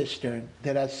top cistern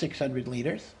that has 600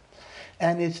 liters,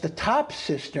 and it's the top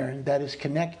cistern that is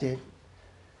connected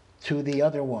to the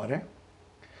other water.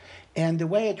 And the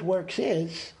way it works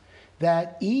is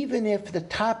that even if the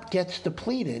top gets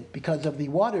depleted because of the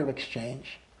water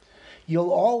exchange,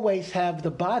 you'll always have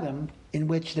the bottom in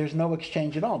which there's no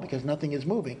exchange at all because nothing is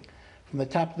moving. From the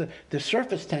top, the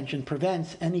surface tension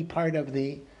prevents any part of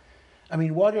the,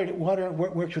 water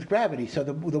works with gravity, so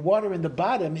the water in the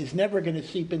bottom is never going to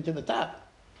seep into the top.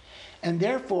 And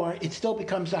therefore, it still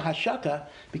becomes a hashaka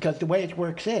because the way it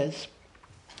works is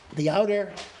the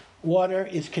outer water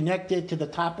is connected to the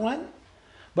top one,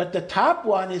 but the top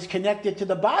one is connected to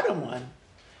the bottom one.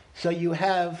 So you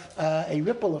have a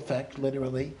ripple effect,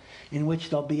 literally, in which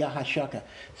there'll be a hashaka.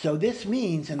 So this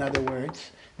means, in other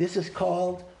words, this is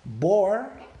called bor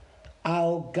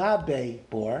al gabe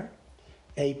bor,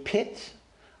 a pit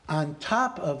on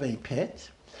top of a pit.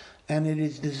 and it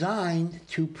is designed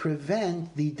to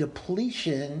prevent the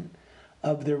depletion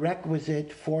of the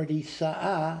requisite 40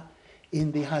 sa'ah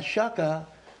in the hashaka,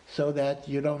 so that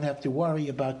you don't have to worry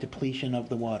about depletion of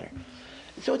the water.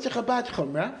 So it's a Chabad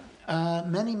Chumrah.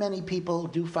 Many people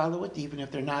do follow it, even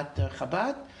if they're not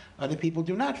Chabad. Other people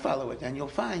do not follow it, and you'll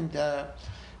find that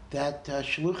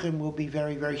shluchim will be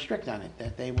very strict on it.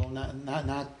 That they will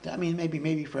not. I mean,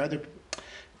 maybe for their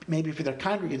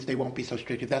congregants they won't be so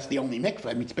strict if that's the only mikveh.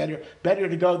 I mean, it's better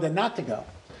to go than not to go.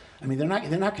 I mean, they're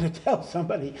not going to tell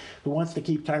somebody who wants to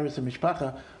keep Tyrus and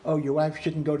Mishpacha, oh, your wife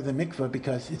shouldn't go to the mikveh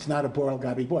because it's not a bor al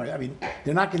gabi bor. I mean,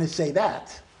 they're not going to say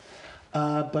that.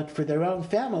 But for their own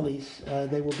families,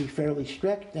 they will be fairly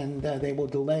strict, and they will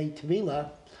delay Tevilah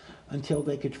until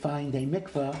they could find a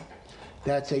mikveh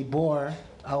that's a bor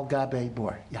al gabi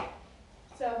bor. Yeah.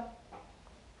 So,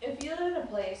 if you live in a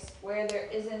place where there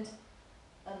isn't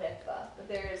a mikveh, but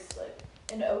there's like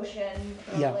an ocean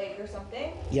or Yeah. a lake or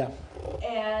something, Yeah.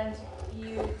 and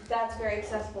that's very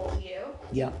accessible to you.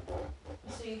 Yeah.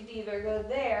 So you could either go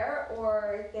there,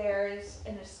 or there's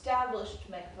an established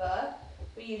mikveh,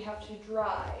 but you'd have to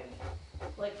drive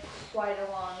like quite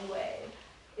a long way.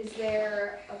 Is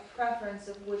there a preference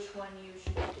of which one you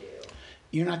should do?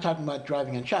 You're not talking about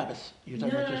driving on Shabbos. You're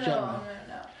talking about just generally.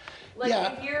 No. Like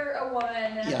Yeah. if you're a woman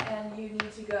Yeah. and you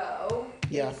need to go,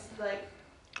 Yeah. is, like,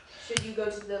 should you go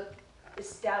to the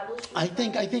established I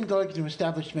mikveh? think going to an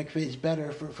established mikveh is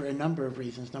better for a number of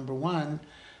reasons. Number one,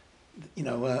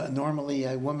 normally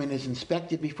a woman is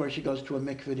inspected before she goes to a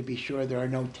mikveh to be sure there are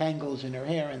no tangles in her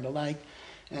hair and the like.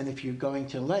 And if you're going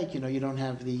to a lake, you don't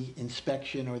have the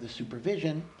inspection or the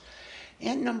supervision.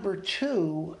 And number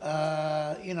two,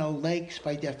 lakes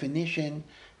by definition,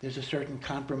 there's a certain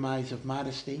compromise of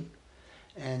modesty.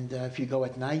 And if you go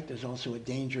at night, there's also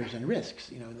dangers and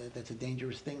risks. That's a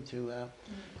dangerous thing to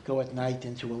go at night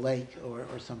into a lake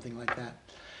or something like that.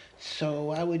 So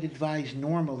I would advise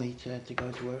normally to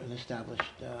go to an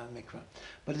established mikveh.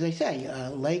 But as I say,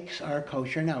 lakes are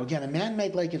kosher. Now, again, a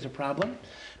man-made lake is a problem,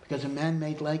 because a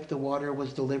man-made lake, the water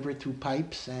was delivered through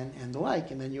pipes and the like,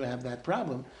 and then you have that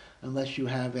problem, unless you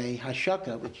have a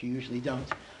hashaka, which you usually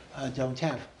don't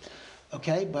have.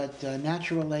 Okay, but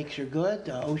natural lakes are good,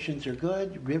 oceans are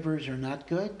good, rivers are not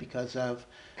good because of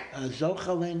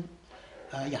zochalin.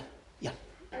 Yeah.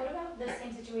 What about the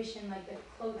same situation, like the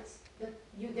close,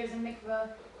 there's a mikveh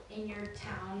in your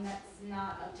town that's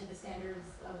not up to the standards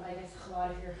of, I guess,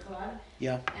 Chabad, if you're Chabad,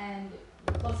 Yeah. and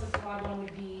the closest Chabad one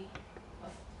would be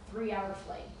a 3-hour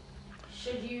flight.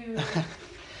 Should you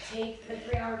take the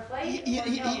 3-hour flight?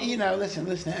 Or no? Listen.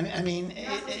 I mean,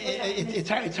 it's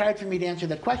hard for me to answer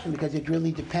that question because it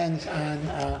really depends on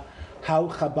how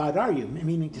Chabad are you.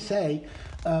 Meaning to say,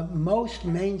 most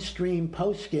mainstream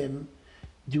poskim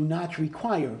do not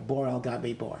require bor al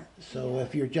gabi bor. So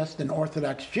if you're just an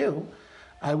Orthodox Jew,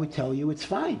 I would tell you it's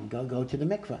fine. Go to the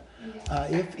mikveh.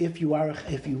 Yeah. If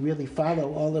you really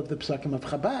follow all of the psukim of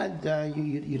Chabad,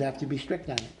 you'd have to be strict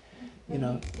on it.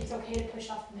 It's okay to push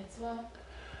off the mitzvah?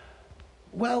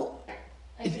 Well,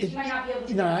 You might not be able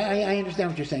to. I understand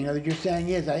what you're saying. You're saying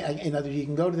is, you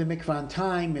can go to the mikveh on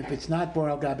time if it's not bor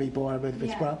al gabi bor, but if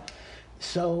it's bor.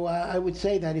 So I would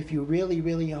say that if you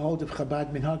really hold of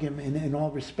Chabad minhagim in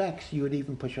all respects, you would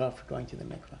even push off going to the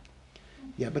mikveh.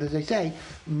 Yeah, but as I say,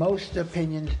 most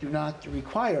opinions do not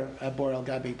require a bor al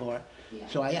gabi bor. Yeah.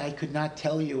 So I could not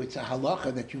tell you it's a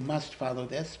halacha that you must follow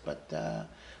this, but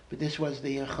this was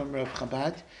the chumrah of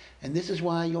Chabad, and this is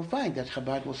why you'll find that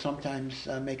Chabad will sometimes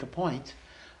make a point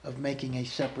of making a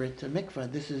separate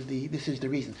mikveh. This is the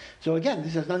reason. So again,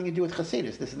 this has nothing to do with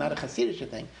Hasidus. This is not a Hasidic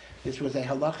thing. This was a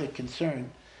halachic concern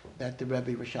that the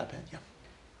Rebbe Rashab had. Yeah.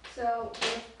 So,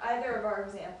 with either of our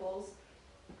examples,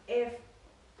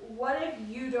 what if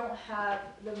you don't have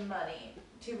the money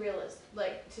to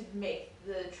to make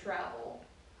the travel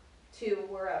to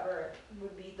wherever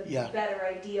would be the better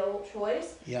ideal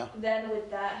choice? Yeah. Then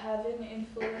would that have an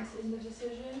influence in the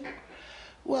decision?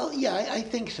 Well, yeah, I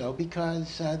think so,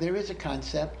 because there is a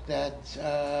concept that's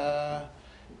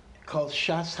called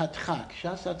shas hatchak.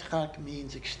 Shas hatchak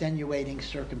means extenuating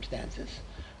circumstances,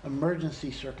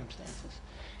 emergency circumstances.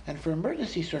 And for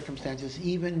emergency circumstances,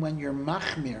 even when you're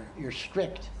machmir, you're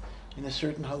strict in a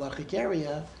certain halachic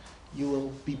area, you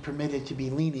will be permitted to be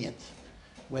lenient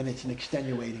when it's an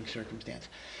extenuating circumstance.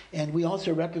 And we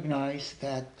also recognize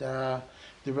that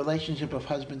the relationship of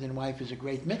husband and wife is a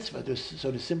great mitzvah.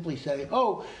 So to simply say,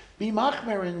 "Oh, be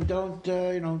machmer and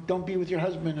don't be with your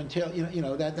husband until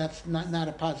that's not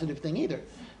a positive thing either."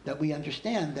 That we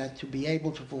understand that to be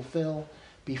able to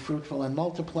be fruitful and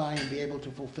multiply, and be able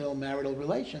to fulfill marital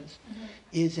relations,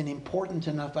 is an important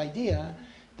enough idea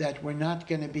that we're not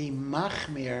going to be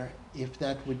machmir if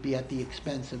that would be at the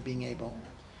expense of being able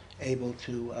to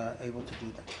do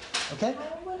that. Okay?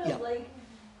 How would Yeah. a lake,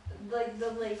 like the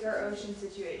lake or ocean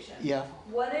situation? Yeah.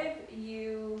 What if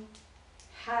you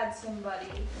had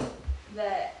somebody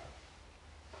that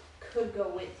could go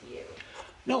with you?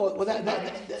 No, well,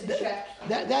 To check.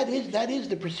 that is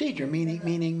the procedure.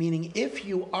 Meaning, if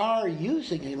you are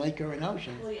using a lake or an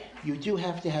ocean, Well, yeah. you do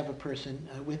have to have a person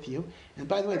with you. And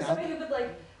by the way, Or somebody who would like,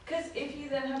 because if you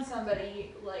then have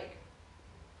somebody like,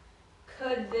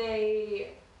 could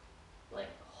they like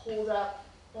hold up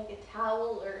like a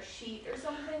towel or a sheet or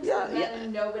something Yeah, so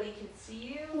then nobody could see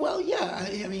you? well, yeah.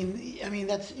 I mean,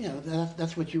 that's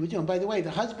that's what you would do. And by the way,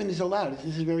 the husband is allowed.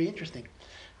 This is very interesting.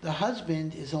 The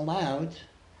husband is allowed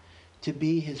to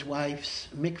be his wife's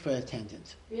mikveh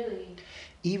attendant. Really?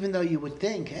 Even though you would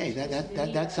think, hey,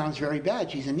 that sounds very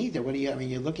bad. She's a nida. What do you? I mean,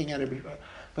 you're looking at her,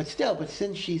 but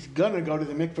since she's gonna go to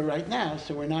the mikveh right now,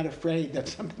 so we're not afraid that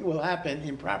something will happen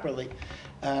improperly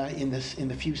in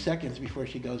the few seconds before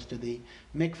she goes to the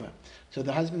mikveh. So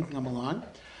the husband can come along.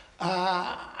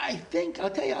 I think I'll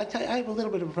tell you. I have a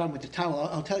little bit of a problem with the towel.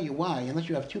 I'll tell you why. Unless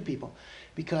you have two people,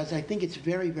 because I think it's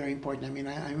very, very important. I mean,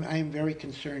 I am very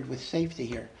concerned with safety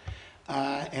here.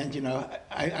 And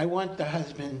I want the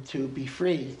husband to be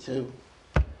free to,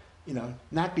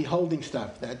 not be holding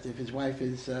stuff that if his wife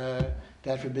is,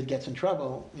 God forbid, gets in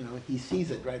trouble, he sees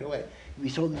it right away. If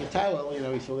he's holding a towel,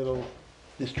 he's a little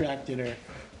distracted or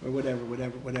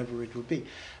whatever it would be.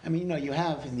 I mean, you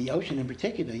have in the ocean in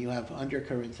particular, you have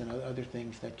undercurrents and other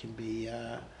things that can be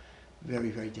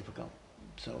very, very difficult.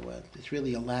 So it's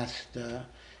really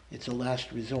it's a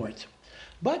last resort.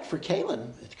 But for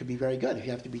kalim, it could be very good. If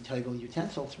you have to be toiveling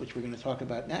utensils, which we're going to talk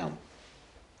about now,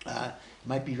 it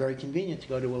might be very convenient to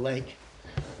go to a lake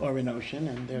or an ocean,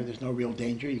 and there's no real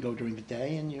danger. You go during the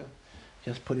day and you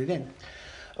just put it in.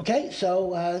 Okay,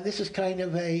 so this is kind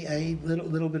of a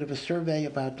little bit of a survey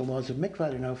about the laws of mikvah. I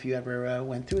don't know if you ever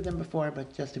went through them before,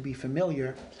 but just to be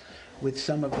familiar with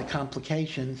some of the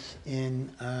complications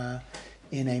in a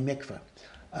mikvah.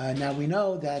 Now we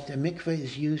know that a mikvah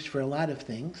is used for a lot of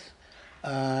things.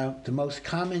 The most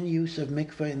common use of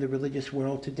mikveh in the religious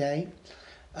world today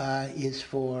is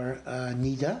for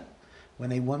nida.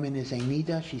 When a woman is a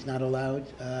nida, she's not allowed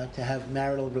to have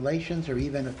marital relations or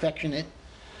even affectionate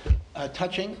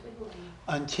touching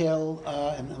until,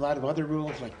 and a lot of other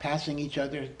rules like passing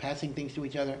things to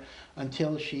each other,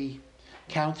 until she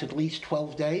counts at least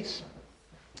 12 days,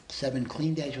 7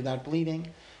 clean days without bleeding,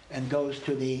 and goes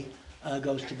to the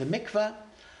mikveh.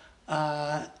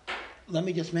 Let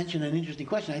me just mention an interesting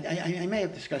question. I may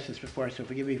have discussed this before, so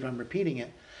forgive me if I'm repeating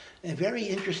it. A very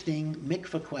interesting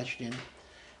mikveh question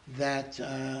that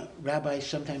rabbis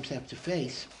sometimes have to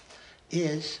face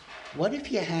is, what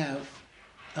if you have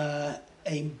a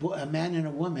man and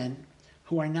a woman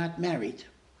who are not married?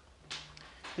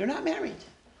 They're not married,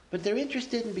 but they're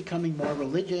interested in becoming more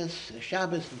religious,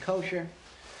 Shabbos and kosher.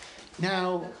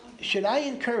 Now, should I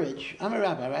encourage, I'm a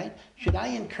rabbi, right? Should I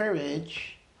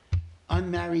encourage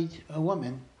unmarried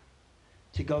woman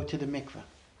to go to the mikveh?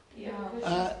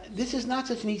 Yeah, This is not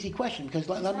such an easy question, because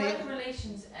let me...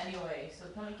 relations anyway, so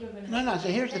can we give an... No, so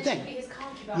here's the That should thing. be his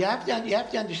concubine. You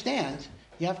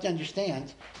have to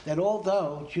understand that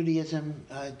although Judaism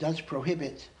does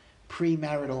prohibit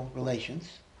premarital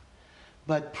relations,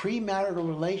 but premarital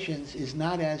relations is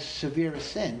not as severe a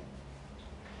sin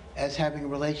as having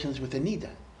relations with a nida.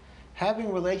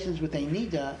 Having relations with a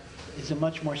nida is a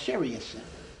much more serious sin.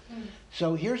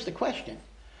 So here's the question.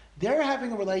 They're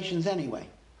having relations anyway.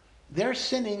 They're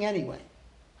sinning anyway.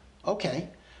 Okay,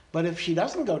 but if she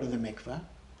doesn't go to the mikveh,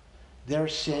 their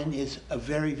sin is a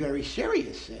very, very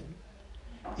serious sin.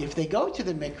 If they go to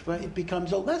the mikveh, it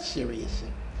becomes a less serious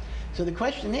sin. So the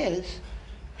question is,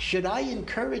 should I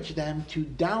encourage them to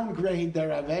downgrade their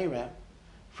avera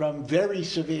from very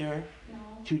severe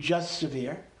to just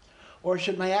severe? Or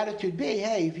should my attitude be,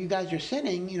 hey, if you guys are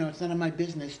sinning, it's none of my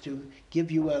business to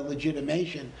give you a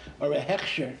legitimation or a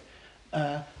hechsher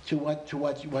to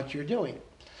what you're doing.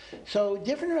 So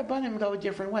different rabbanim go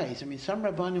different ways. I mean, some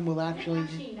rabbanim will actually...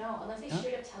 No, unless they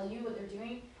straight up tell you what they're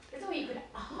doing. There's no way you could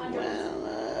 100%.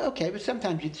 Well, okay, but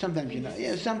sometimes you know.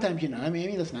 Yeah, sometimes you know. I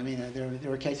mean, listen.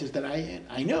 There were cases that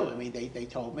I knew. I mean, they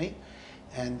told me,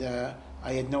 and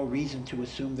I had no reason to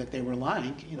assume that they were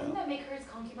lying. Wouldn't that make her his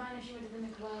concubine if she went to the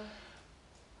mikvah?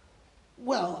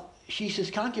 Well, she's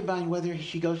his concubine whether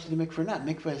she goes to the mikveh or not.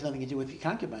 Mikveh has nothing to do with the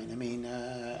concubine. I mean,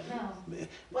 No.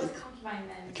 What's concubine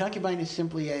then? concubine is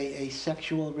simply a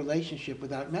sexual relationship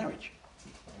without marriage.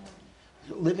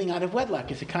 living out of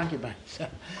wedlock is a concubine. So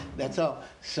that's all.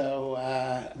 So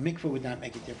mikveh would not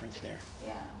make a difference there.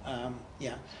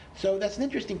 Yeah. So that's an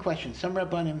interesting question. Some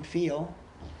Rabbanim feel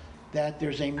that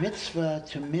there's a mitzvah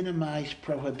to minimize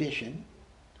prohibition.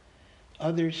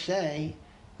 Others say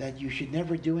that you should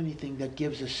never do anything that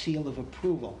gives a seal of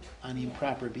approval on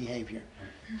improper behavior.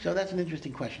 So that's an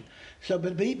interesting question. So,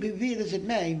 but be it as it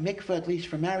may, mikveh, at least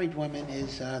for married women,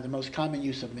 is the most common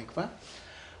use of mikveh.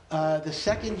 The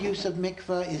second use of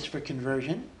mikveh is for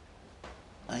conversion.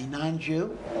 A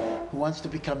non-Jew who wants to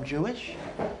become Jewish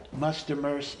must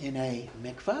immerse in a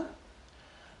mikveh.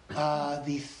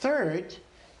 The third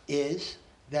is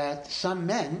that some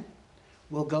men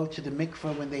will go to the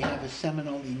mikveh when they have a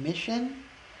seminal emission,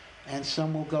 and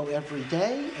some will go every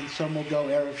day, and some will go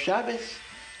Erev Shabbos,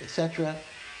 etc.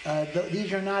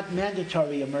 These are not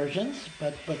mandatory immersions,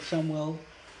 but some will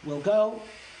go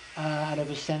out of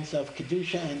a sense of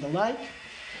Kedusha and the like.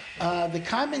 The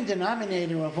common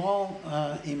denominator of all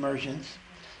immersions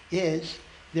is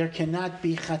there cannot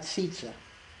be chatzitza.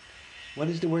 What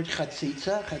is the word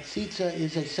chatzitza? Chatzitza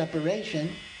is a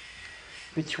separation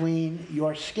between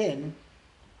your skin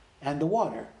and the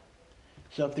water.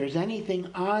 So if there's anything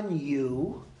on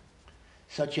you,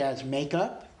 such as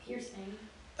makeup, Piercing.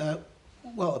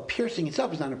 well, a piercing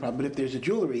itself is not a problem, but if there's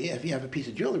if you have a piece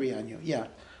of jewelry on you, yeah,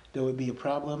 there would be a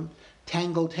problem.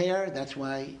 Tangled hair, that's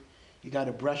why you got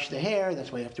to brush the hair,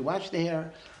 that's why you have to wash the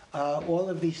hair. All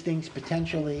of these things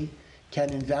potentially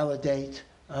can invalidate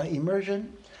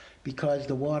immersion, because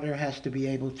the water has to be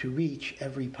able to reach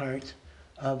every part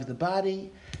of the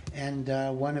body. And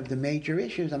one of the major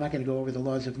issues, I'm not going to go over the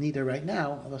laws of nida right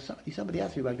now, although somebody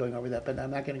asked me about going over that, but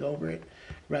I'm not going to go over it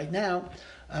right now.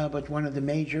 But one of the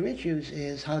major issues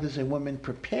is, how does a woman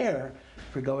prepare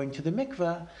for going to the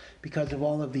mikveh because of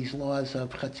all of these laws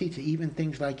of chatzitza, even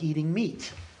things like eating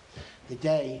meat. The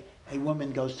day a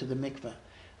woman goes to the mikveh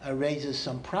raises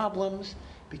some problems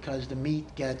because the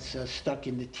meat gets stuck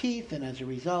in the teeth, and as a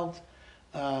result,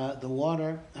 the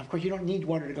water, of course you don't need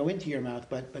water to go into your mouth,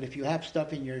 but if you have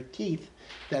stuff in your teeth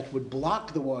that would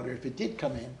block the water if it did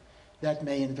come in, that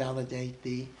may invalidate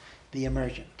the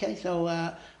immersion. Okay, so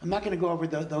I'm not going to go over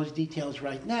those details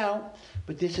right now,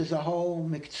 but this is a whole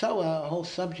mikzoah, a whole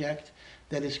subject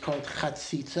that is called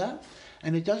chatzitza,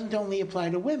 and it doesn't only apply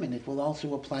to women, it will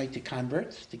also apply to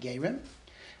converts, to gerim,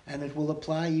 and it will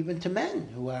apply even to men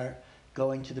who are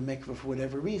going to the mikveh for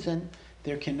whatever reason.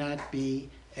 There cannot be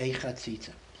a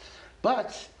chatzitza.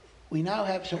 But we now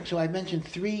have, so I mentioned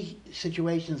three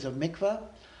situations of mikveh.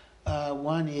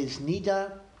 One is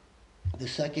nida, the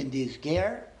second is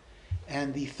ger,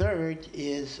 and the third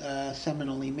is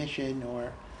seminal emission,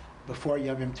 or before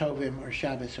Yom Tovim or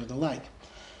Shabbos or the like.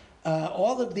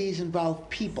 All of these involve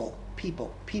people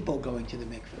going to the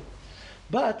mikveh.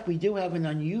 But we do have an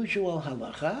unusual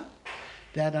halacha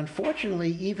that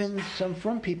unfortunately even some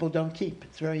frum people don't keep.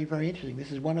 It's very, very interesting.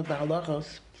 This is one of the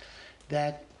halachos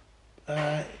that,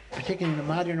 particularly in the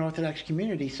modern Orthodox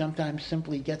community, sometimes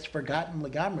simply gets forgotten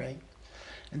legamre.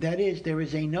 And that is, there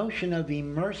is a notion of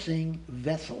immersing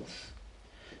vessels.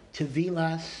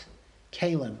 Tevilas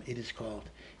kalim, it is called.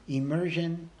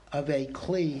 Immersion of a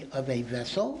kli, of a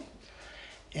vessel.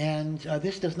 And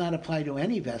this does not apply to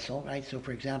any vessel, right? So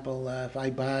for example, if I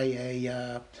buy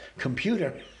a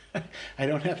computer, I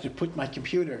don't have to put my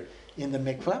computer in the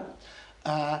mikveh.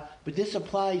 But this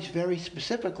applies very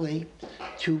specifically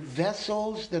to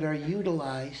vessels that are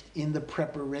utilized in the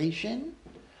preparation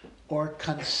or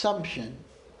consumption,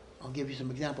 I'll give you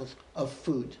some examples, of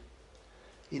food.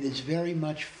 It is very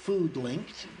much food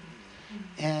linked.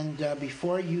 And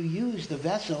before you use the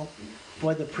vessel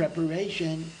for the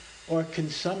preparation or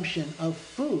consumption of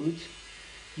food,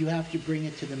 you have to bring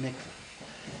it to the mikveh.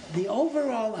 The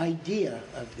overall idea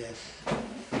of this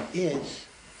is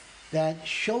that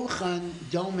shulchan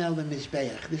domel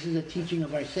lemizbeach. This is a teaching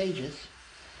of our sages,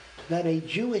 that a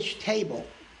Jewish table,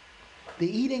 the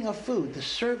eating of food, the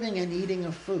serving and eating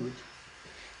of food,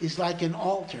 is like an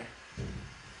altar,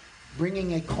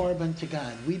 bringing a korban to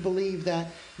God. We believe that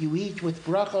you eat with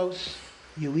brachos,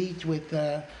 you eat with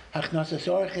hachnasas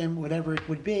orchim, whatever it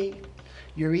would be.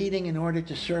 You're eating in order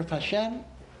to serve Hashem.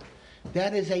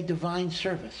 That is a divine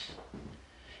service.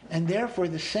 And therefore,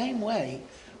 the same way,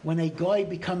 when a goy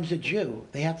becomes a Jew,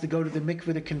 they have to go to the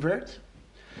mikveh to convert.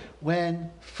 When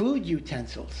food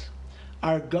utensils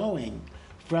are going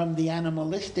from the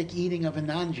animalistic eating of a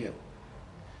non-Jew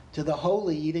to the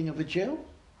holy eating of a Jew,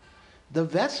 the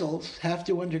vessels have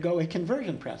to undergo a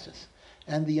conversion process.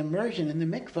 And the immersion in the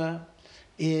mikveh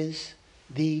is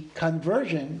the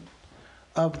conversion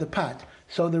of the pot.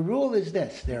 So the rule is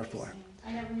this, therefore.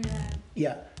 I never knew that.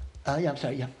 Yeah. I'm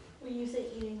sorry, yeah. When you say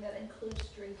eating, that includes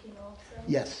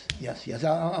Yes, yes, yes.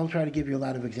 I'll try to give you a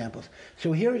lot of examples.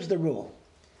 So here is the rule.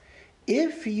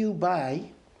 If you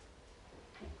buy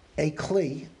a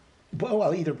kli,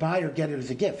 well, either buy or get it as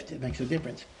a gift, it makes no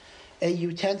difference, a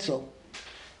utensil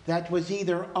that was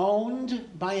either owned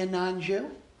by a non-Jew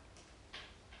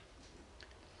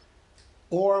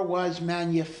or was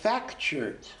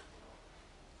manufactured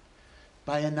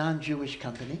by a non-Jewish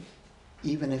company,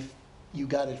 even if you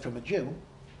got it from a Jew.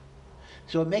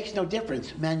 So it makes no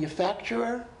difference,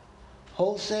 manufacturer,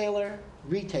 wholesaler,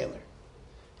 retailer.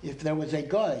 If there was a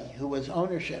guy who was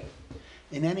ownership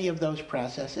in any of those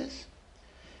processes,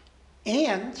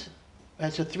 and,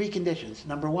 so three conditions.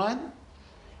 Number one,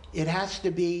 it has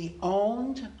to be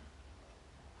owned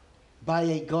by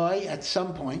a guy at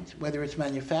some point, whether it's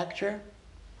manufacture,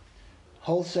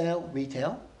 wholesale,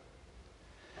 retail.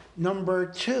 Number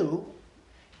two,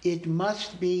 it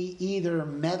must be either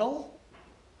metal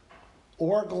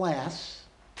or glass.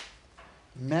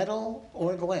 Metal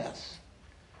or glass.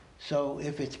 So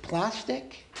if it's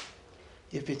plastic,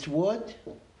 if it's wood,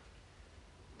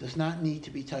 does not need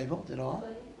to be toiveled at all.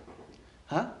 Clay?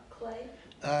 Huh?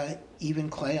 Clay? Even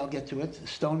clay, I'll get to it.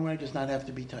 Stoneware does not have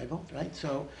to be toiveled, right?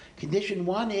 So condition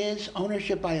one is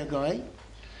ownership by a guy.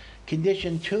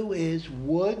 Condition two is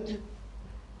wood.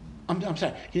 I'm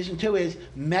sorry. Condition two is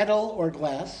metal or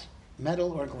glass.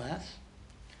 Metal or glass.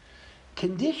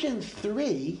 Condition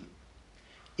three,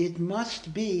 it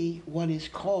must be what is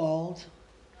called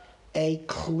a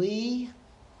kli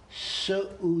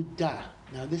su'udah.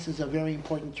 Now this is a very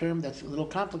important term that's a little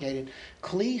complicated.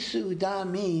 Kli su'udah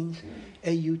means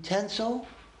a utensil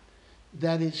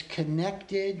that is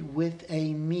connected with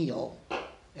a meal.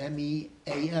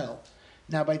 M-E-A-L.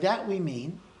 Now by that we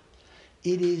mean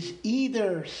it is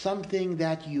either something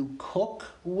that you cook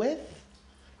with,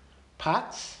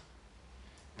 pots,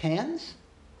 pans,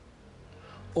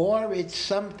 or it's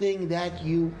something that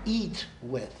you eat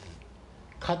with,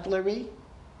 cutlery,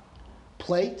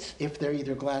 plates, if they're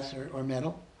either glass or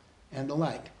metal, and the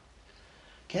like.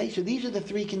 Okay, so these are the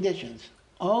three conditions.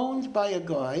 Owned by a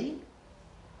guy,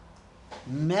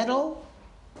 metal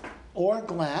or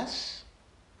glass,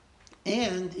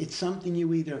 and it's something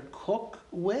you either cook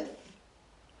with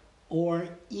or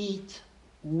eat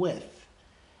with.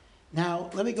 Now,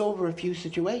 let me go over a few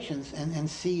situations and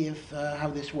see if how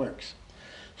this works.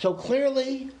 So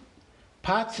clearly,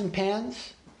 pots and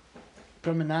pans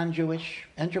from a non-Jewish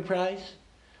enterprise,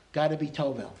 got to be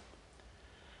tovel.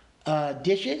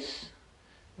 Dishes,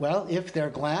 well, if they're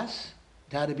glass,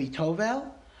 got to be tovel.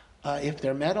 If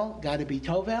they're metal, got to be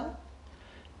tovel.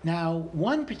 Now,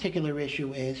 one particular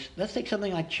issue is, let's take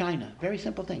something like China. Very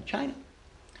simple thing, China.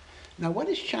 Now, what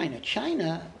is China?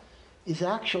 China is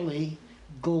actually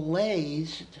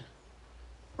glazed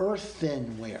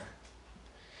earthenware,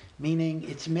 meaning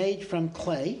it's made from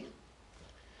clay,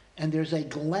 and there's a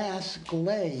glass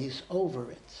glaze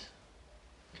over it.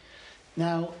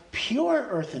 Now, pure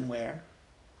earthenware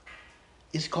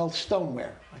is called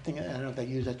stoneware. I don't know if they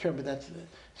use that term, but that's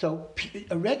so.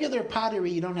 A regular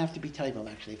pottery, you don't have to be tovel.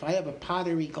 Actually, if I have a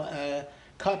pottery cup,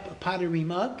 a pottery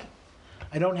mug,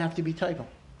 I don't have to be tovel.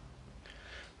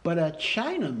 But a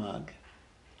china mug,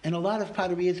 and a lot of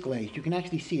pottery is glazed. You can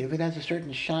actually see it if it has a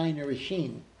certain shine or a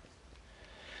sheen.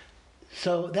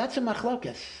 So that's a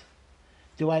machlokas.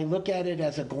 Do I look at it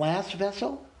as a glass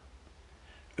vessel,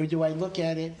 or do I look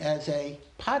at it as a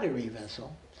pottery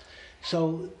vessel?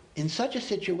 So in such a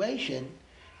situation,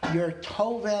 you're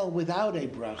tovel without a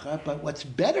bracha, but what's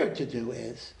better to do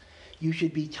is you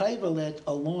should be tovel it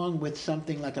along with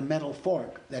something like a metal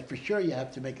fork, that for sure you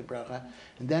have to make a bracha,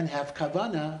 and then have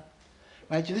kavana,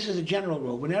 right? So this is a general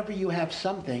rule. Whenever you have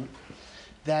something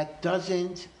that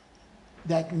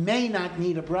may not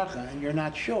need a bracha, and you're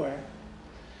not sure,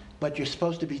 but you're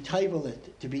supposed to be tovel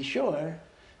it to be sure,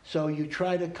 so you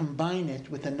try to combine it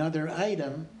with another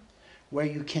item where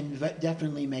you can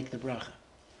definitely make the bracha.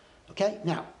 Okay,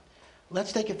 now,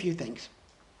 let's take a few things.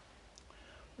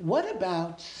 What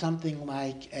about something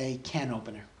like a can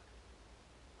opener?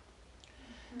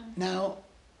 Now,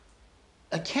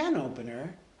 a can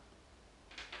opener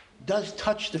does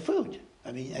touch the food.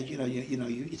 I mean, as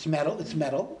it's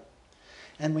metal,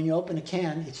 and when you open a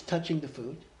can, it's touching the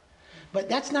food. But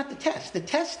that's not the test. The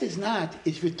test is not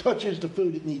if it touches the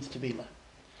food, it needs to be left.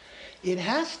 It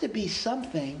has to be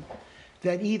something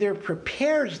that either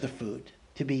prepares the food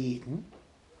to be eaten,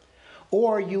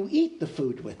 or you eat the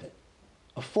food with it.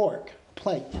 A fork, a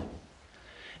plate.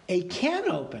 A can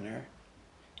opener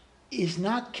is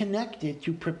not connected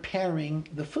to preparing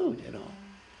the food at all.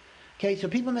 Okay, so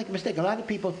people make a mistake. A lot of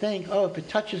people think, oh, if it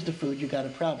touches the food, you got a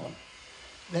problem.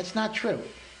 That's not true.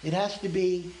 It has to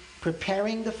be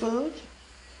preparing the food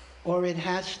or it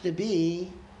has to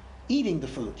be eating the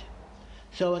food.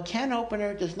 So a can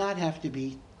opener does not have to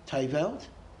be toiveld,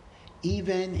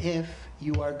 even if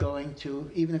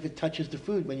it touches the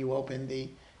food when you open the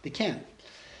can.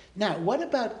 Now, what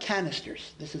about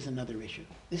canisters? This is another issue.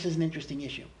 This is an interesting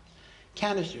issue.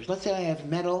 Canisters. Let's say I have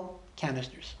metal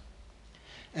canisters.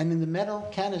 And in the metal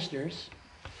canisters,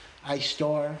 I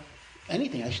store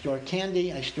anything. I store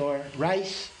candy, I store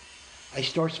rice, I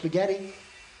store spaghetti.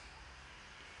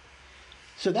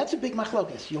 So that's a big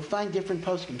machlokas. You'll find different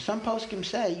poskim. Some poskim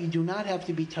say you do not have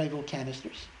to be toivel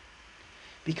canisters,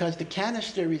 because the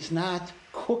canister is not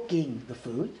cooking the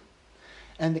food,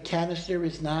 and the canister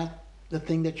is not the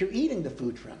thing that you're eating the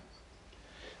food from.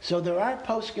 So there are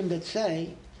poskim that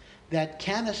say that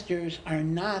canisters are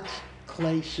not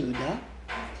clay suda.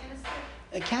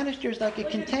 A canister is like a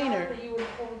container, That you would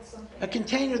hold something a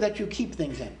container that you keep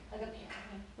things in. Like a pan.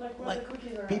 Like where Like the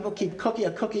cookies are. People keep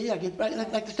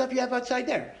like the stuff you have outside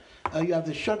there. You have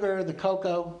the sugar, the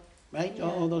cocoa, right?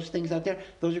 All those things out there.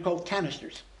 Those are called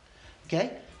canisters.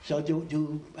 Okay? So I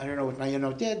don't know what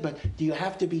Mayanot did, but do you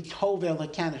have to be tovel a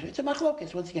canister? It's a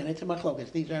machlokas. Once again, it's a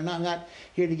machlokas. These are not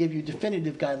here to give you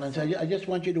definitive guidelines. I just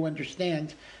want you to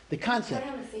understand the concept.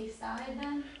 Put it on the safe side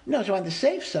then? No, so on the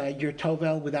safe side, you're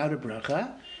tovel without a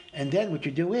bracha, and then what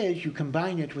you do is you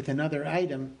combine it with another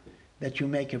item that you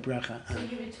make a bracha So on.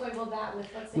 you would toivel that with,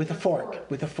 let's say, With a fork.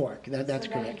 With a fork. That's so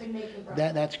that correct. you can make the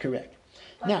bracha. That's correct.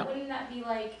 But Now- wouldn't that be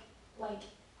like,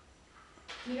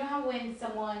 you know how when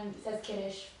someone says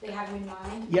kiddush, they have you in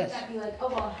mind? Yes. Would that be like, oh,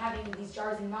 well, I'm having these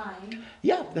jars in mind?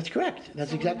 Yeah, that's correct.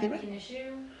 That's So exactly wouldn't right. that be an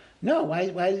issue? No, why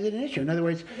is it an issue? In other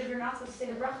words, Because if you're not supposed to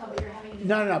say the bracha, but you're having.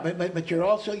 no, but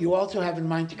you also have in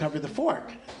mind to cover the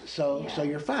fork. So Yeah.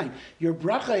 you're fine. Your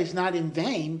bracha is not in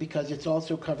vain because it's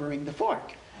also covering the fork.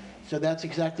 Okay. So that's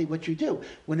exactly what you do.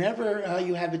 Whenever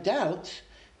you have a doubt,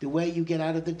 the way you get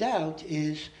out of the doubt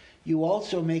is you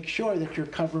also make sure that you're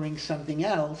covering something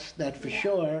else that for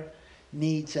sure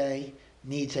needs a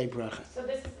bracha. So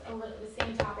this is the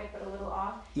same topic, but a little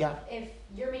off. Yeah. If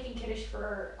you're making kiddush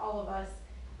for all of us,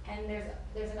 and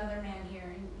there's another man here,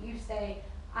 and you say,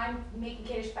 I'm making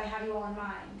kiddush, but I have you all in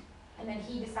mind, and then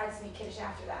he decides to make kiddush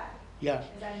after that, Yeah. is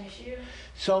that an issue?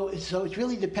 So it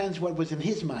really depends what was in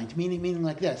his mind. Meaning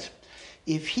like this: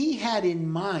 if he had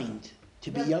in mind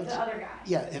to be The Yotze, other guy.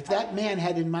 yeah, if that man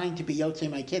had in mind to be Yotze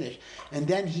my Kiddush, and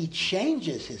then he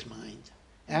changes his mind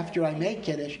after I make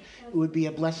Kiddush, it would be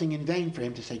a blessing in vain for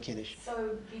him to say Kiddush. So it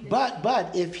would be the.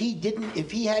 But if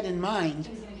he had in mind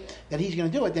He's gonna do it. that he's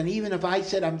going to do it, then even if I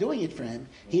said I'm doing it for him,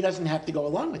 he doesn't have to go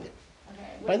along with it.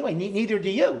 Okay. By the way, neither do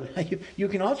you. You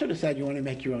can also decide you want to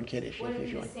make your own Kiddush Would it if be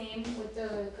you the want. same with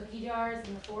the cookie jars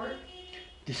and the fork?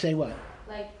 To say what?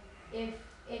 Like, if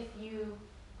you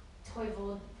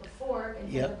toiveled the fork and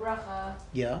Yeah. said the bracha,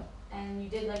 Yeah. and you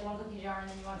did like one cookie jar and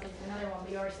then you wanted to do another one,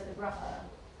 but you already said the bracha,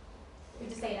 you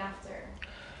have to say it after.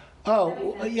 Oh, That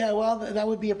makes sense. yeah, well, that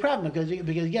would be a problem because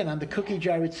again, on the cookie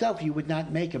jar itself, you would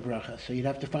not make a bracha, so you'd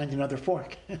have to find another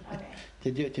fork Okay.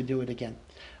 to do it again.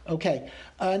 Okay,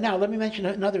 now let me mention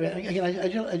another, again,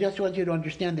 I just want you to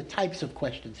understand the types of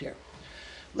questions here.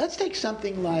 Let's take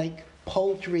something like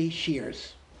poultry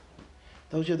shears.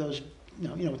 Those are those, you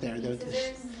know what they're,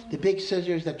 Scissors? the big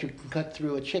scissors that you can cut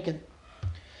through a chicken.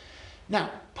 Now,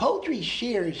 poultry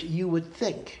shears, you would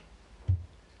think,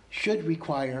 should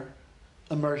require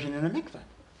immersion in a mikveh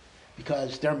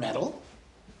because they're metal,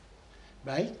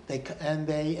 right?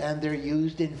 They're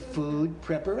used in food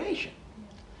preparation.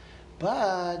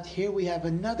 But here we have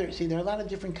another. See, there are a lot of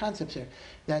different concepts here.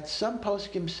 That some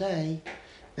poskim say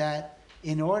that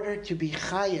in order to be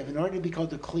chayev, in order to be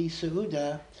called a kli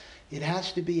seuda, it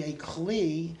has to be a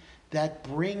kli that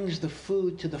brings the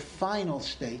food to the final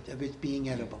state of it being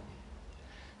edible.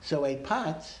 So a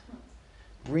pot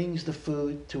brings the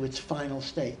food to its final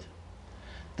state.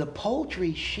 The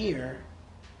poultry shear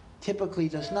typically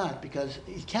does not, because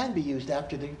it can be used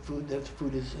after the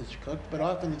food is cooked, but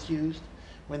often it's used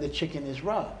when the chicken is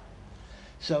raw.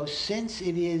 So since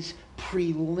it is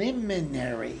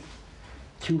preliminary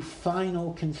to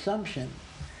final consumption,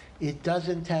 it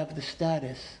doesn't have the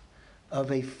status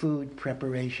of a food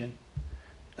preparation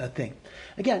thing.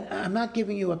 Again, I'm not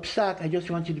giving you a psak, I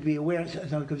just want you to be aware,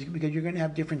 because you're going to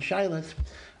have different shilas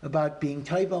about being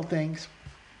toivel things.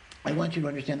 I want you to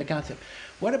understand the concept.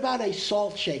 What about a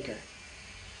salt shaker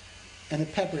and a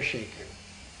pepper shaker?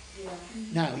 Yeah.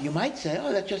 Now, you might say,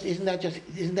 oh, isn't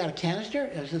that a canister?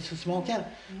 Is this a small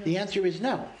canister? The answer is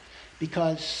no.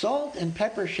 Because salt and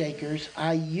pepper shakers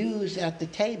I use at the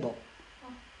table.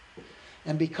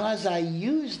 And because I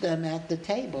use them at the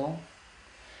table,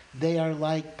 they are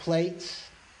like plates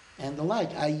and the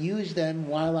like. I use them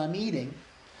while I'm eating.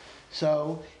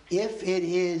 So if it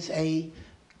is a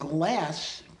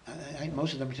glass,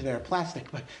 most of them today are plastic,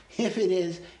 but if it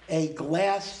is a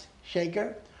glass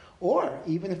shaker, or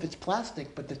even if it's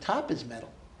plastic, but the top is metal,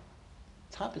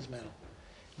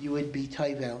 you would be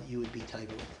Toivel, you would be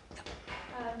Toivel.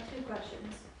 Two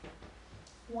questions.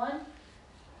 One,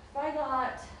 if I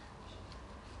got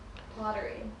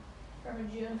pottery from a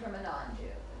Jew and from a non-Jew,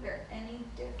 is there any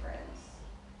difference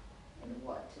in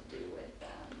what to do with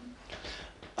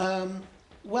them?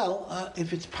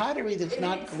 If it's pottery that's If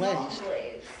not it's glazed,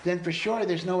 glazed. then for sure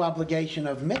there's no obligation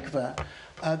of mikveh.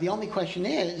 The only question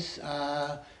is,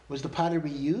 was the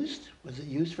pottery used? Was it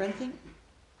used for anything?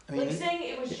 I Like saying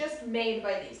it was just made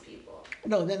by these people.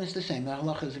 No, then it's the same. The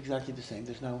halacha is exactly the same.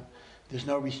 There's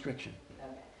no restriction.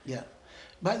 Okay. Yeah.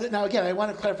 But now again, I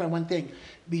want to clarify one thing.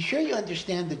 Be sure you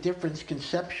understand the difference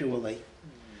conceptually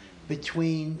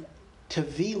between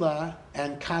tevila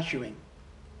and koshering.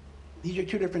 These are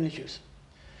two different issues.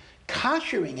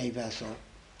 Koshering a vessel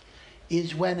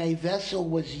is when a vessel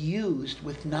was used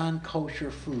with non-kosher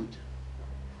food.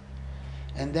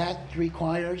 And that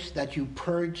requires that you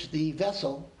purge the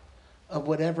vessel of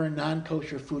whatever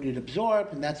non-kosher food it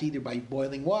absorbed, and that's either by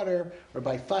boiling water, or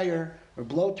by fire, or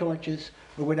blowtorches,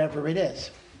 or whatever it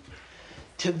is.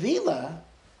 Tevila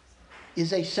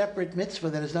is a separate mitzvah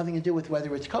that has nothing to do with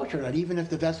whether it's kosher or not, even if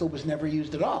the vessel was never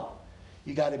used at all.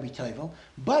 You got to be tovel.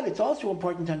 But it's also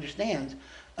important to understand,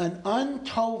 an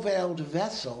untoveled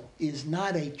vessel is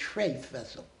not a treif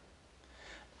vessel.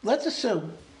 Let's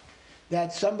assume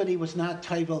that somebody was not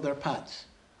tovel their pots,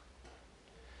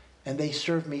 and they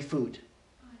serve me food.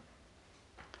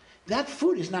 That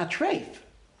food is not treif.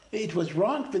 It was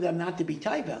wrong for them not to be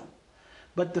tovel,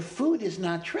 but the food is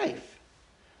not treif,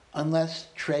 unless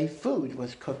treif food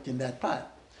was cooked in that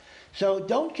pot. So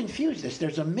don't confuse this.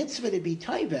 There's a mitzvah to be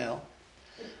tovel,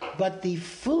 but the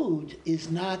food is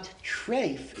not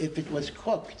treif if it was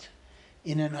cooked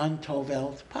in an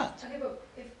untoveled pot. Okay, but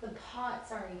if the pot,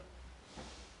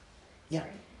 Yeah.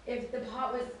 sorry, if the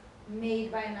pot was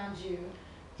made by a non-Jew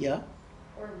Yeah,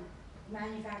 or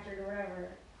manufactured or whatever,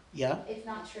 yeah. it's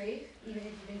not treif, even if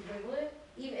you didn't boil it,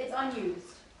 even it's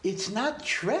unused. It's not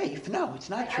treif. No, it's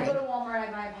not Like I go to treif. Walmart,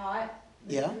 I buy a pot.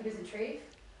 The Yeah. food isn't treif.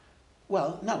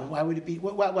 Well, no. Why would it be?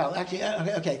 Well, actually,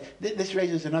 okay. This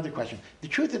raises another question. The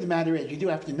truth of the matter is, you do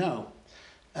have to know.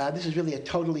 This is really a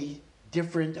totally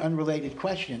different, unrelated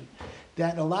question.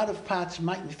 That a lot of pots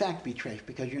might, in fact, be treif,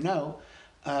 because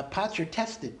pots are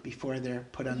tested before they're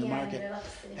put on the market, they're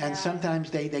left sitting and out.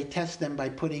 sometimes they test them by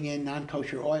putting in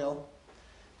non-kosher oil,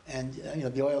 and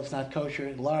the oil is not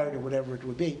kosher, lard or whatever it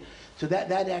would be. So that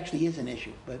actually is an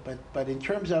issue. But in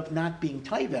terms of not being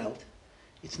toiveld,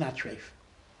 it's not treif.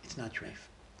 It's not treif.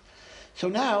 So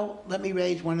now let me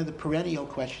raise one of the perennial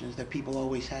questions that people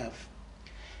always have,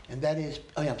 and that is,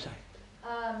 oh yeah, I'm sorry.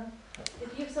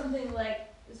 If you have something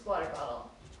like this water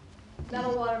bottle,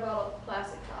 metal water bottle,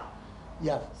 plastic top.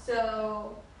 Yeah.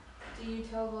 So, do you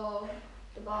tovel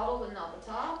the bottle but not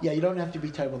the top? Yeah, you don't have to be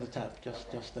toivel the top,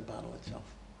 just the bottle itself.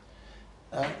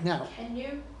 Now, Can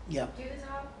you yeah. do the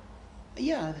top?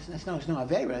 Yeah, it's no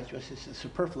Avera, it's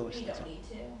superfluous. You that's don't all. need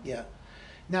to. Yeah.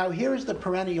 Now, here is the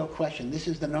perennial question. This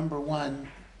is the number one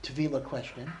Tevila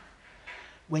question.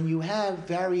 When you have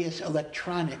various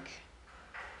electronic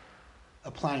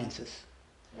appliances,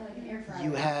 Yeah, like an air fryer.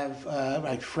 you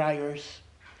have fryers,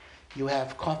 you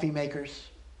have coffee makers,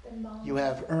 Thermometer. you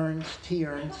have urns, tea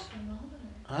urns. Thermometer.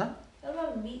 Huh? What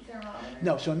about a meat thermometer?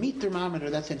 No, so a meat thermometer,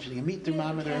 that's interesting. A meat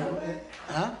thermometer,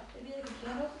 huh? Maybe like a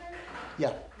can opener?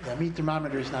 Yeah, meat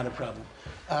thermometer is not a problem.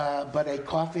 But a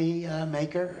coffee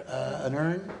maker, an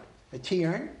urn, a tea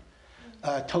urn,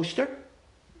 a toaster,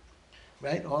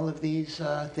 right? All of these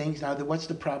things. Now, what's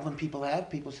the problem people have?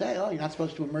 People say, oh, you're not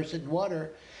supposed to immerse it in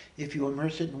water. If you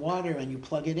immerse it in water and you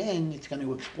plug it in, it's going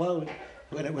to explode.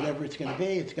 Whatever it's going to be,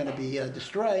 it's going to be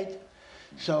destroyed.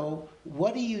 So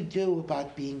what do you do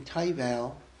about being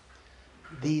toivel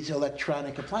these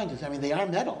electronic appliances? I mean, they are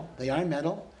metal,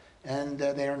 and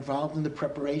they are involved in the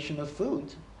preparation of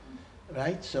food,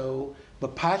 right? So,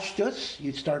 but pashtus,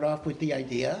 you'd start off with the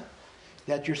idea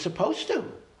that you're supposed to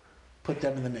put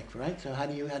them in the mikveh, right? So how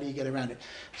do you get around it?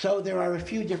 So there are a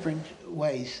few different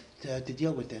ways to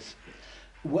deal with this.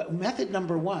 Method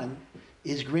number one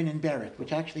is grin and bear it,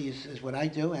 which actually is what I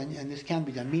do, and this can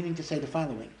be done, meaning to say the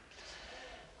following.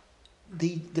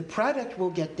 The product will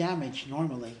get damaged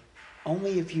normally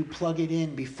only if you plug it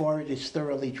in before it is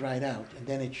thoroughly dried out, and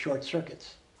then it short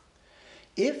circuits.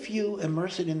 If you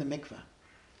immerse it in the mikveh,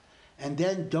 and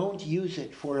then don't use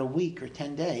it for a week or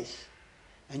 10 days,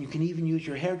 and you can even use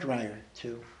your hairdryer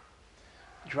to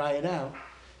dry it out,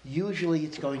 usually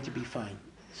it's going to be fine.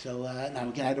 So now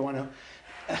again, I don't want to.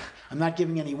 I'm not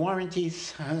giving any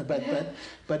warranties,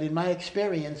 but in my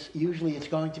experience, usually it's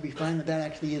going to be fine. That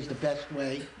actually is the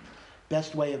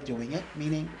best way of doing it.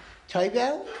 Meaning,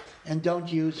 toivel and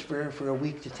don't use for a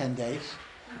week to 10 days,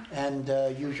 and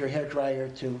use your hair dryer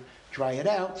to dry it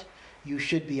out. You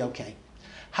should be okay.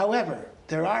 However,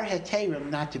 there are heterim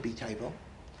not to be toivel,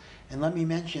 and let me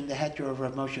mention the heter of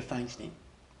Rav Moshe Feinstein.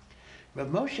 Rav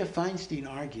Moshe Feinstein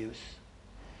argues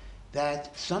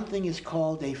that something is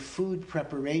called a food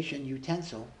preparation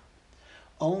utensil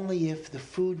only if the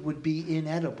food would be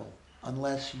inedible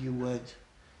unless you would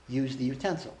use the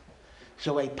utensil.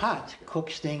 So a pot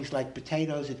cooks things like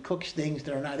potatoes, it cooks things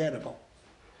that are not edible.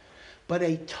 But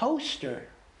a toaster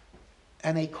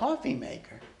and a coffee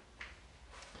maker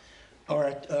or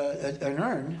an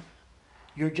urn,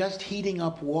 you're just heating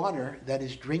up water that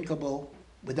is drinkable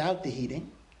without the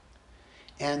heating,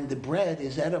 and the bread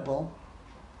is edible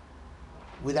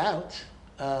without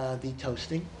the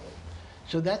toasting.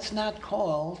 So that's not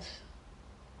called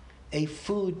a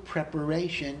food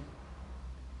preparation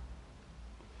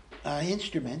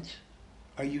instrument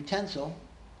or utensil,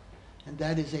 and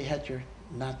that is a heter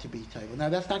not to be toivel. Now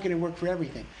that's not going to work for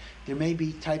everything. There may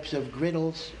be types of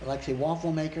griddles, like say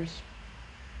waffle makers.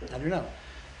 I don't know.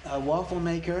 A waffle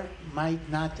maker might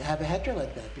not have a heter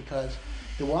like that, because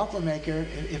the waffle maker,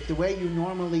 if the way you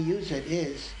normally use it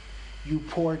is you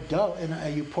pour dough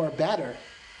and you pour batter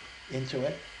into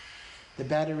it, the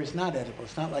batter is not edible.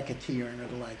 It's not like a tea urn or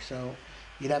the like. So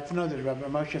you'd have to know that Rabbi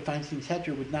Moshe Feinstein's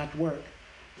heter would not work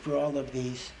for all of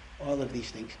these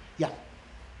things. Yeah.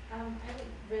 I have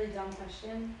a really dumb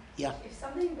question. Yeah. If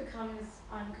something becomes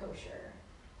unkosher,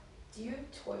 do you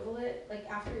toivel it, like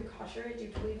after you kosher it, do you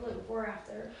toivel it before or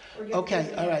after? Or do you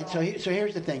Okay, all right. So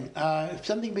here's the thing. If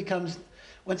something becomes,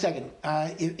 one second.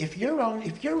 If your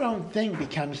own thing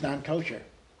becomes non-kosher,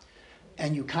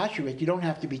 and you kosher it, you don't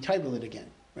have to be toivel it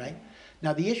again, right?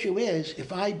 Now the issue is,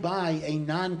 if I buy a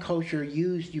non-kosher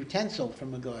used utensil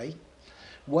from a guy,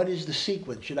 what is the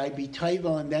sequence? Should I be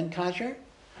toivel and then kosher,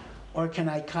 or can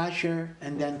I kosher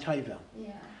and then toivel?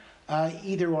 Yeah.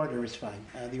 Either order is fine.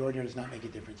 The order does not make a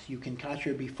difference. You can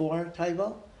kosher before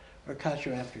toivel or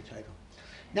kosher after toivel.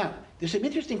 Now, there's some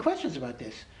interesting questions about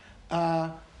this.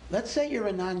 Let's say you're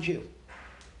a non-Jew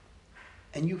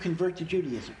and you convert to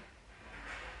Judaism.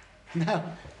 Now,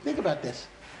 think about this.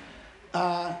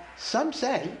 Some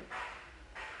say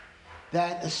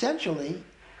that essentially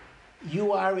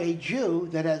you are a Jew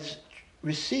that has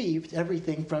received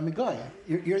everything from a guy.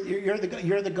 You're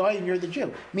the guy and you're the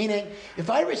Jew. Meaning, if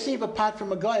I receive a pot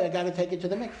from a guy, I got to take it to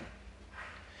the mikveh.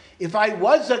 If I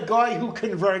was a guy who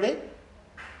converted,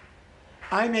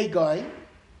 I'm a guy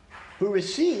who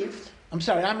received,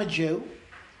 I'm a Jew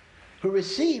who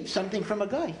received something from a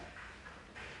guy.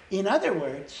 In other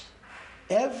words,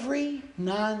 every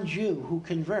non-Jew who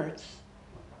converts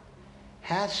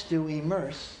has to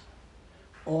immerse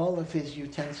all of his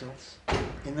utensils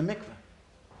in the mikveh.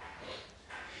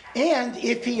 And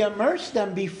if he immersed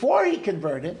them before he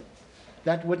converted,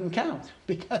 that wouldn't count,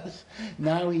 because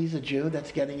now he's a Jew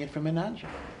that's getting it from a non-Jew.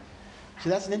 So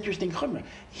that's an interesting chumrah.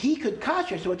 He could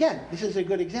kosher. So again, this is a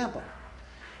good example.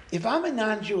 If I'm a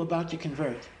non-Jew about to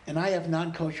convert, and I have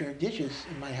non-kosher dishes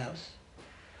in my house,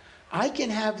 I can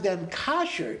have them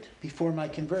koshered before my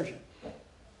conversion,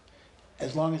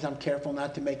 as long as I'm careful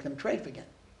not to make them treif again.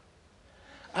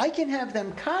 I can have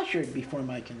them koshered before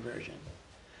my conversion,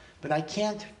 but I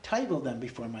can't toivel them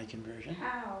before my conversion.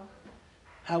 How?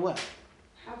 How what?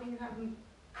 How do you have them?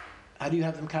 How do you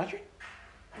have them koshered?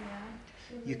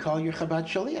 Yeah. You call your Chabad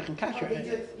shaliach and Oh, kosher.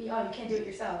 you can't do it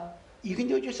yourself. You can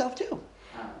do it yourself too.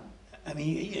 Oh. I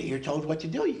mean, you're told what to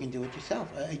do. You can do it yourself.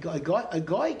 A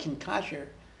guy can kosher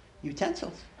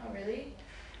utensils. Oh, really?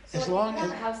 As So long if you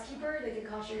have as- a housekeeper, they could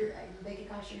kosher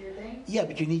your things. Yeah,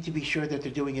 but you need to be sure that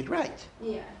they're doing it right.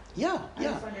 Yeah. Yeah, I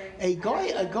yeah. was wondering.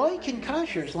 A guy can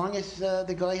kosher as long as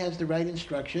the guy has the right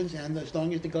instructions and as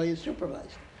long as the guy is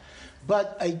supervised.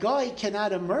 But a guy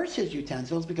cannot immerse his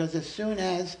utensils, because as soon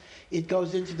as it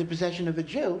goes into the possession of a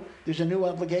Jew, there's a new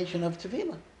obligation of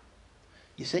tevilah.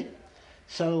 You see?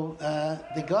 So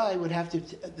the guy would have to,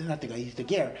 not the guy, he's the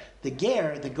ger. The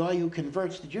ger, the guy who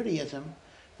converts to Judaism,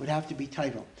 would have to be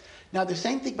toivel. Now the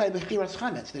same thing by bechiras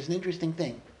chametz. There's an interesting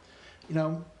thing. You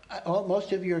know,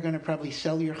 most of you are going to probably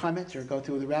sell your chametz or go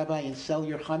to the rabbi and sell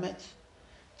your chametz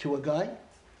to a guy.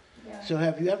 Yeah. So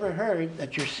have you ever heard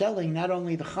that you're selling not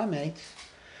only the chametz,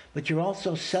 but you're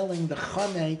also selling the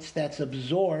chametz that's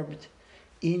absorbed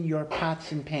in your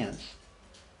pots and pans?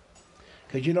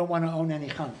 Because you don't want to own any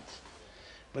chametz.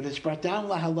 But it's brought down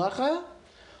lahalacha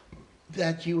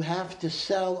that you have to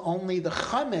sell only the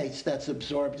chametz that's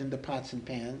absorbed in the pots and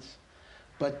pans,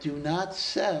 but do not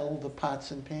sell the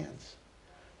pots and pans.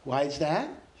 Why is that?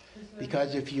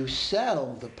 Because if you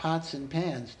sell the pots and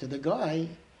pans to the guy,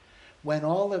 when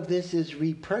all of this is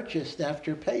repurchased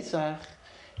after Pesach,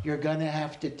 you're going to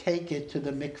have to take it to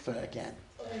the mikveh again.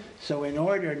 So in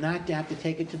order not to have to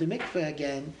take it to the mikveh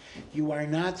again, you are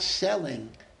not selling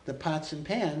the pots and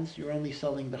pans, you're only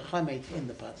selling the chametz in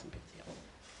the pots and pans.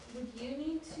 Would you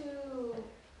need to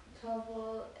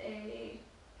tovel a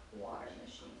water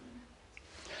machine?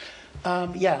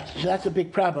 Yeah, so that's a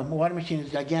big problem. A water machine is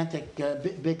a gigantic,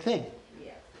 big thing.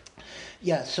 Yeah.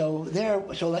 Yeah, so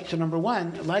number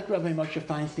one, like Rabbi Moshe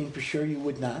Feinstein, for sure you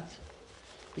would not,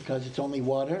 because it's only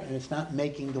water, and it's not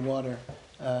making the water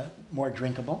more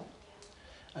drinkable.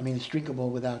 I mean, it's drinkable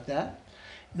without that.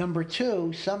 Number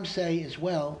two, some say as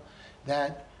well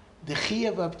that the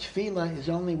chiyuv of tefillah is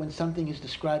only when something is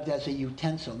described as a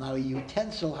utensil. Now, a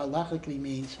utensil halachically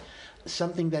means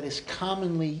something that is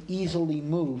commonly, easily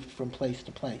moved from place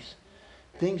to place.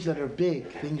 Things that are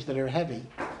big, things that are heavy,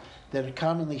 that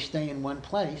commonly stay in one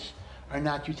place, are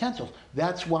not utensils.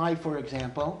 That's why, for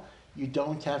example, you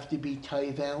don't have to be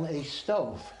toivel a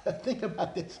stove. Think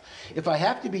about this. If I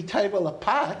have to be toivel a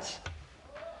pot,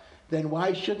 then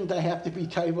why shouldn't I have to be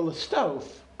toivel a stove?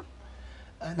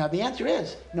 Now the answer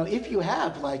is, if you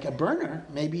have like a burner,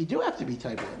 maybe you do have to be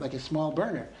toivel, like a small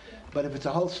burner. But if it's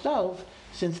a whole stove,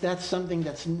 since that's something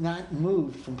that's not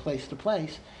moved from place to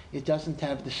place, it doesn't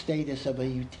have the status of a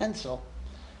utensil,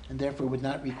 and therefore would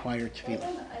not require What tefillah. about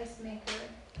an ice maker?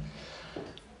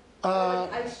 Uh,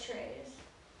 Or like ice trays?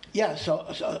 Yeah, so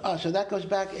that goes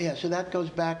back. Yeah, so that goes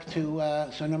back to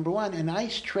so number one, an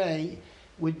ice tray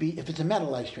would be if it's a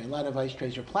metal ice tray. A lot of ice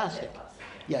trays are plastic.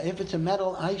 Yeah, if it's a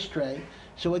metal ice tray.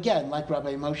 So again, like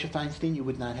Rabbi Moshe Feinstein, you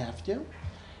would not have to,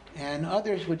 and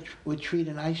others would treat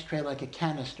an ice tray like a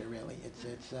canister. Really,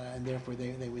 it's and therefore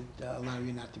they would allow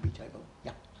you not to be toivel.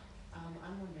 Yeah.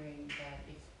 I'm wondering that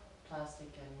if plastic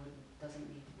and wood doesn't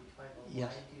need to be toivel,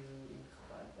 Yes.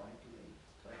 why do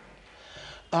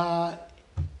they toivel?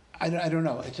 I don't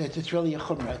know. It's really a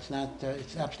chumrah. It's not.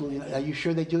 It's absolutely. Not. Are you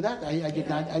sure they do that? I did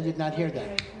not hear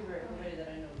that. Everybody that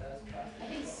I know does plastic. I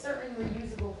think certain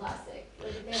reusable plastic.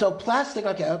 Like they So have- plastic.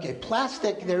 Okay.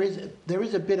 Plastic. There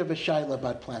is a bit of a shaila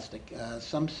about plastic.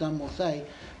 Some will say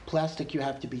plastic you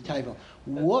have to be toivel.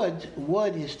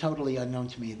 Wood is totally unknown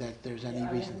to me that there's any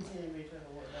I reason. haven't seen anybody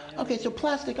toivel wood. but I know Okay, so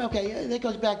plastic. Okay, that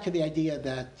goes back to the idea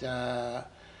that.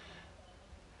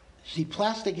 See,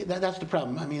 plastic, that's the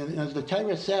problem. I mean, as the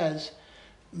Torah says,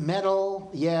 metal,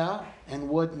 yeah, and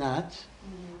wood, not.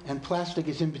 And plastic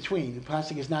is in between.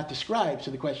 Plastic is not described,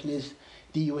 so the question is,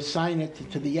 do you assign it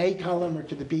to the A column or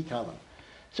to the B column?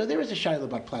 So there is a shaila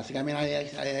about plastic. I mean,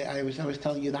 I was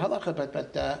telling you the halacha,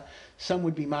 but some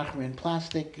would be machmer in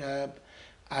plastic.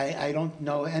 I don't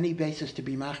know any basis to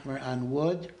be machmer on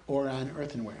wood or on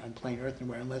earthenware, on plain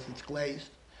earthenware, unless it's glazed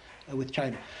with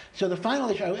China. So the final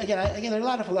issue, again, there are a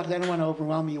lot of halachas. I don't want to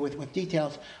overwhelm you with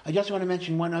details. I just want to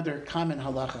mention one other common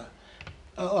halacha.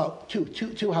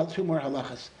 Two more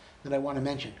halachas that I want to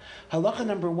mention. Halacha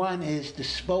number one is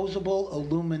disposable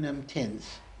aluminum tins.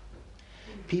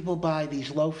 People buy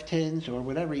these loaf tins or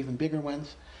whatever, even bigger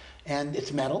ones, and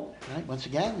it's metal, right? Once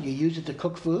again, you use it to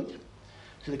cook food.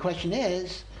 So the question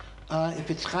is, if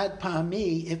it's chad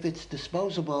pa'ami, if it's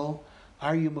disposable,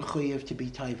 are you mechuyev to be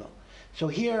toivel? So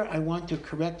here I want to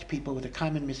correct people with a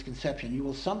common misconception. You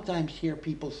will sometimes hear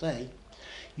people say,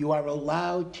 you are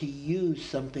allowed to use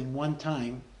something one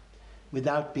time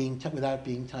without being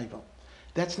toivel.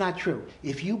 That's not true.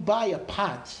 If you buy a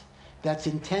pot that's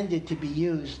intended to be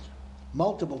used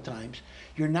multiple times,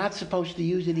 you're not supposed to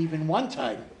use it even one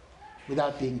time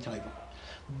without being toivel.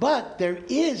 But there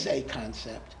is a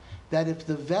concept that if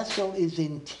the vessel is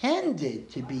intended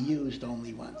to be used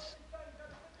only once,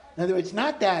 in other words, it's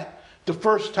not that the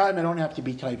first time I don't have to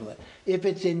be toivel. If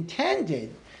it's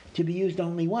intended to be used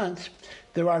only once,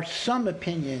 there are some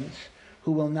opinions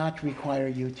who will not require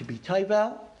you to be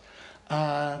toivel.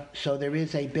 So there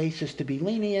is a basis to be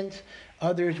lenient.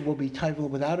 Others will be toivel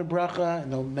without a bracha,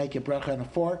 and they'll make a bracha on a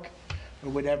fork, or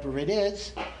whatever it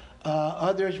is.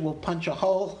 Others will punch a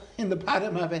hole in the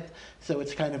bottom of it, so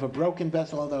it's kind of a broken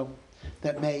vessel, although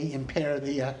that may impair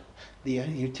the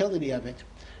utility of it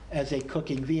as a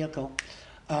cooking vehicle.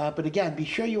 But again, be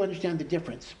sure you understand the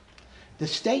difference. The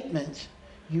statement,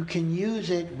 you can use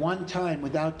it one time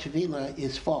without tevilah,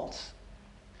 is false.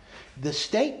 The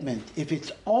statement, if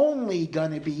it's only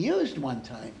going to be used one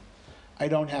time, I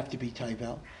don't have to be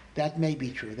toivel, That may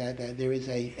be true. That there is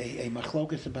a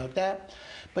machlokus about that.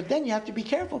 But then you have to be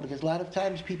careful because a lot of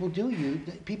times people do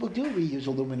reuse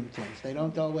aluminum tins. They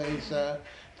don't always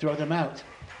throw them out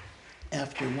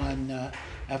after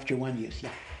one use. Yeah.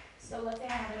 So let's say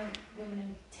I have an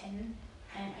aluminum tin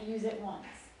and I use it once.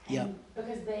 And Yeah.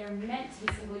 because they are meant to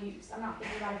be single use, I'm not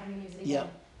thinking about if I'm gonna use it Yeah.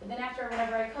 again. But then after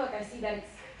whatever I cook, I see that it's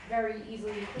very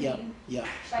easily Yeah. clean. Yeah.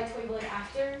 Should I Toivel it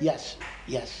after? Yes.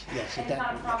 And it's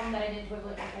not a problem that I didn't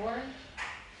Toivel it before?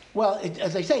 Well,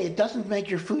 as I say, it doesn't make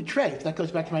your food treif. That goes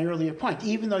back to my earlier point.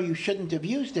 Even though you shouldn't have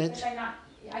used it. Should I not,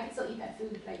 I can still eat that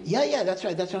food that I use. Yeah, that's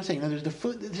right. That's what I'm saying. In other words, the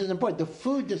food. This is important. The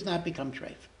food does not become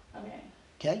treif. Okay.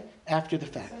 Okay, after the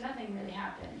fact. So nothing really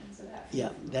happened, so that's. Yeah,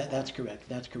 that's correct.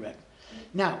 That's correct.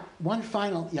 Now, one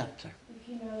final. Yeah, sorry. If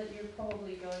you know that you're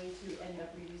probably going to end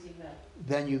up reusing that.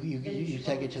 Then you Then you should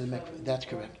take it to the probably mikveh. throw it That's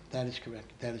in the correct. That is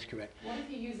correct. That is correct. What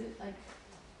if you use it, like,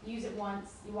 use it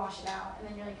once, you wash it out, and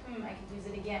then you're like, I could use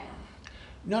it again?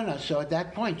 No. So at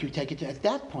that point, you take it to the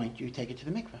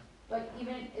mikveh. But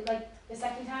even, like, the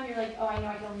second time, you're like, I know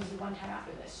I can only use it one time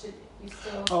after this, should you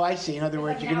still? Oh, I see. In other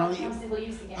words, Like you can now only. it becomes single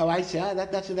use again. Oh, I see.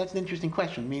 That's an interesting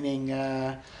question. Meaning,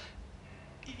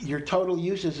 your total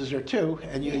uses are 2,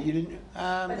 and you didn't.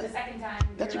 But the second time,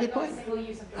 that's you're a good like, point. single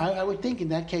use of I would think in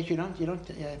that case you don't.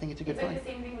 Yeah, I think it's a good It's point. like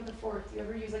the same thing with the fork. Do you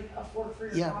ever use like a fork for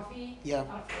your Yeah. coffee? Yeah.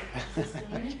 Not a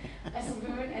fork, a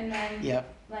spoon, and then Yeah.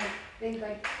 like think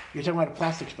like You're talking about a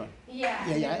plastic spoon. yeah.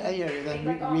 I hear you. Then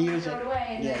Think like, reuse throw it. it away,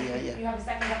 and Yeah, then yeah. you have a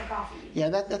second cup of coffee. Yeah,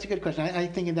 that's a good question. I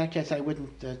think in that case I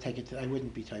wouldn't take it. I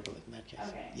wouldn't be Toivel it in that case.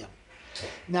 Okay. Yeah.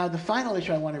 Now the final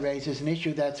issue I want to raise is an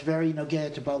issue that's very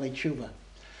nogea to Balei Tshuva,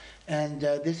 and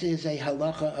this is a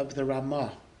halacha of the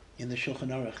Ramah in the Shulchan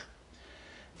Aruch.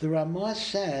 The Ramah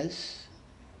says,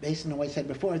 based on what I said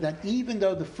before, that even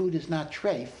though the food is not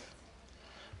treif,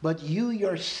 but you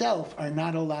yourself are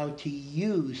not allowed to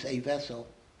use a vessel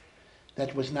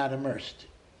that was not immersed,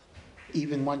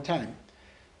 even one time,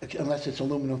 unless it's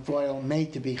aluminum foil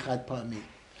made to be chad pa'ami.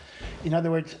 In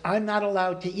other words, I'm not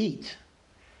allowed to eat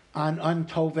on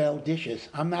untoveled dishes.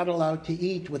 I'm not allowed to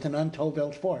eat with an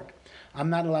untoveled fork. I'm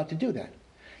not allowed to do that.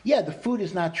 Yeah, the food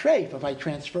is not treif if I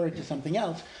transfer it to something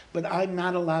else, but I'm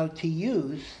not allowed to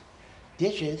use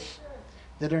dishes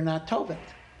that are not toveled.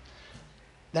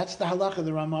 That's the halacha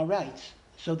the Ramah writes.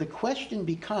 So the question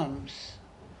becomes,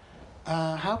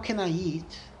 how can I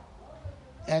eat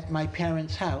at my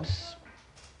parents' house?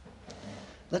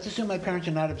 Let's assume my parents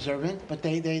are not observant, but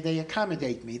they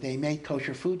accommodate me. They made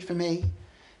kosher food for me.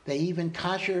 They even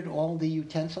koshered all the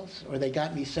utensils, or they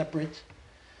got me separate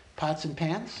pots and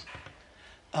pans,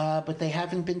 but they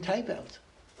haven't been toveled.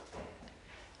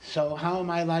 So how am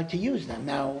I allowed to use them?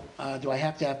 Now, do I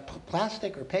have to have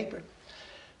plastic or paper?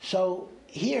 So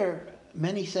here,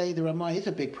 many say the Ramah is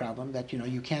a big problem, that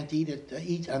you can't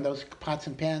eat on those pots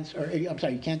and pans, or I'm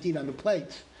sorry, you can't eat on the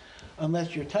plates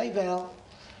unless you're tovel.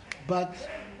 But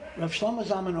Rav Shlomo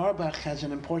Zalman Auerbach has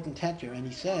an important heter, and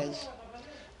he says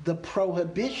the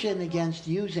prohibition against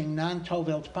using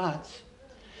non-toveled pots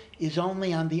is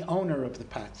only on the owner of the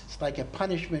pots. It's like a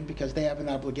punishment because they have an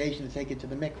obligation to take it to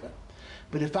the mikveh.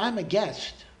 But if I'm a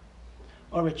guest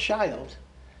or a child,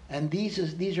 and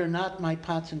these are not my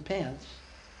pots and pans,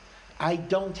 I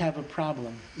don't have a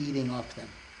problem eating off them.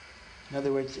 In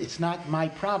other words, it's not my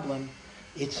problem,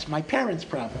 it's my parents'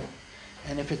 problem.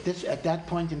 And if at that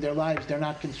point in their lives they're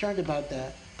not concerned about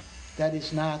that, that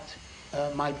is not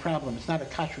my problem. It's not a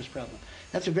kashrus problem.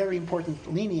 That's a very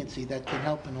important leniency that can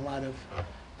help in a lot of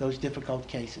those difficult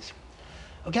cases.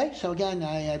 Okay, so again,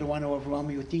 I don't want to overwhelm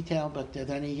you with detail, but are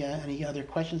there any other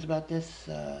questions about this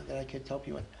that I could help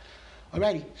you with?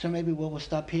 Alrighty, so maybe we'll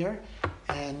stop here.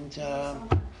 And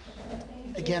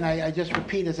again, I just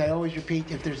repeat, as I always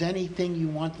repeat, if there's anything you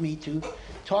want me to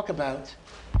talk about,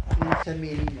 please send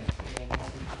me an email.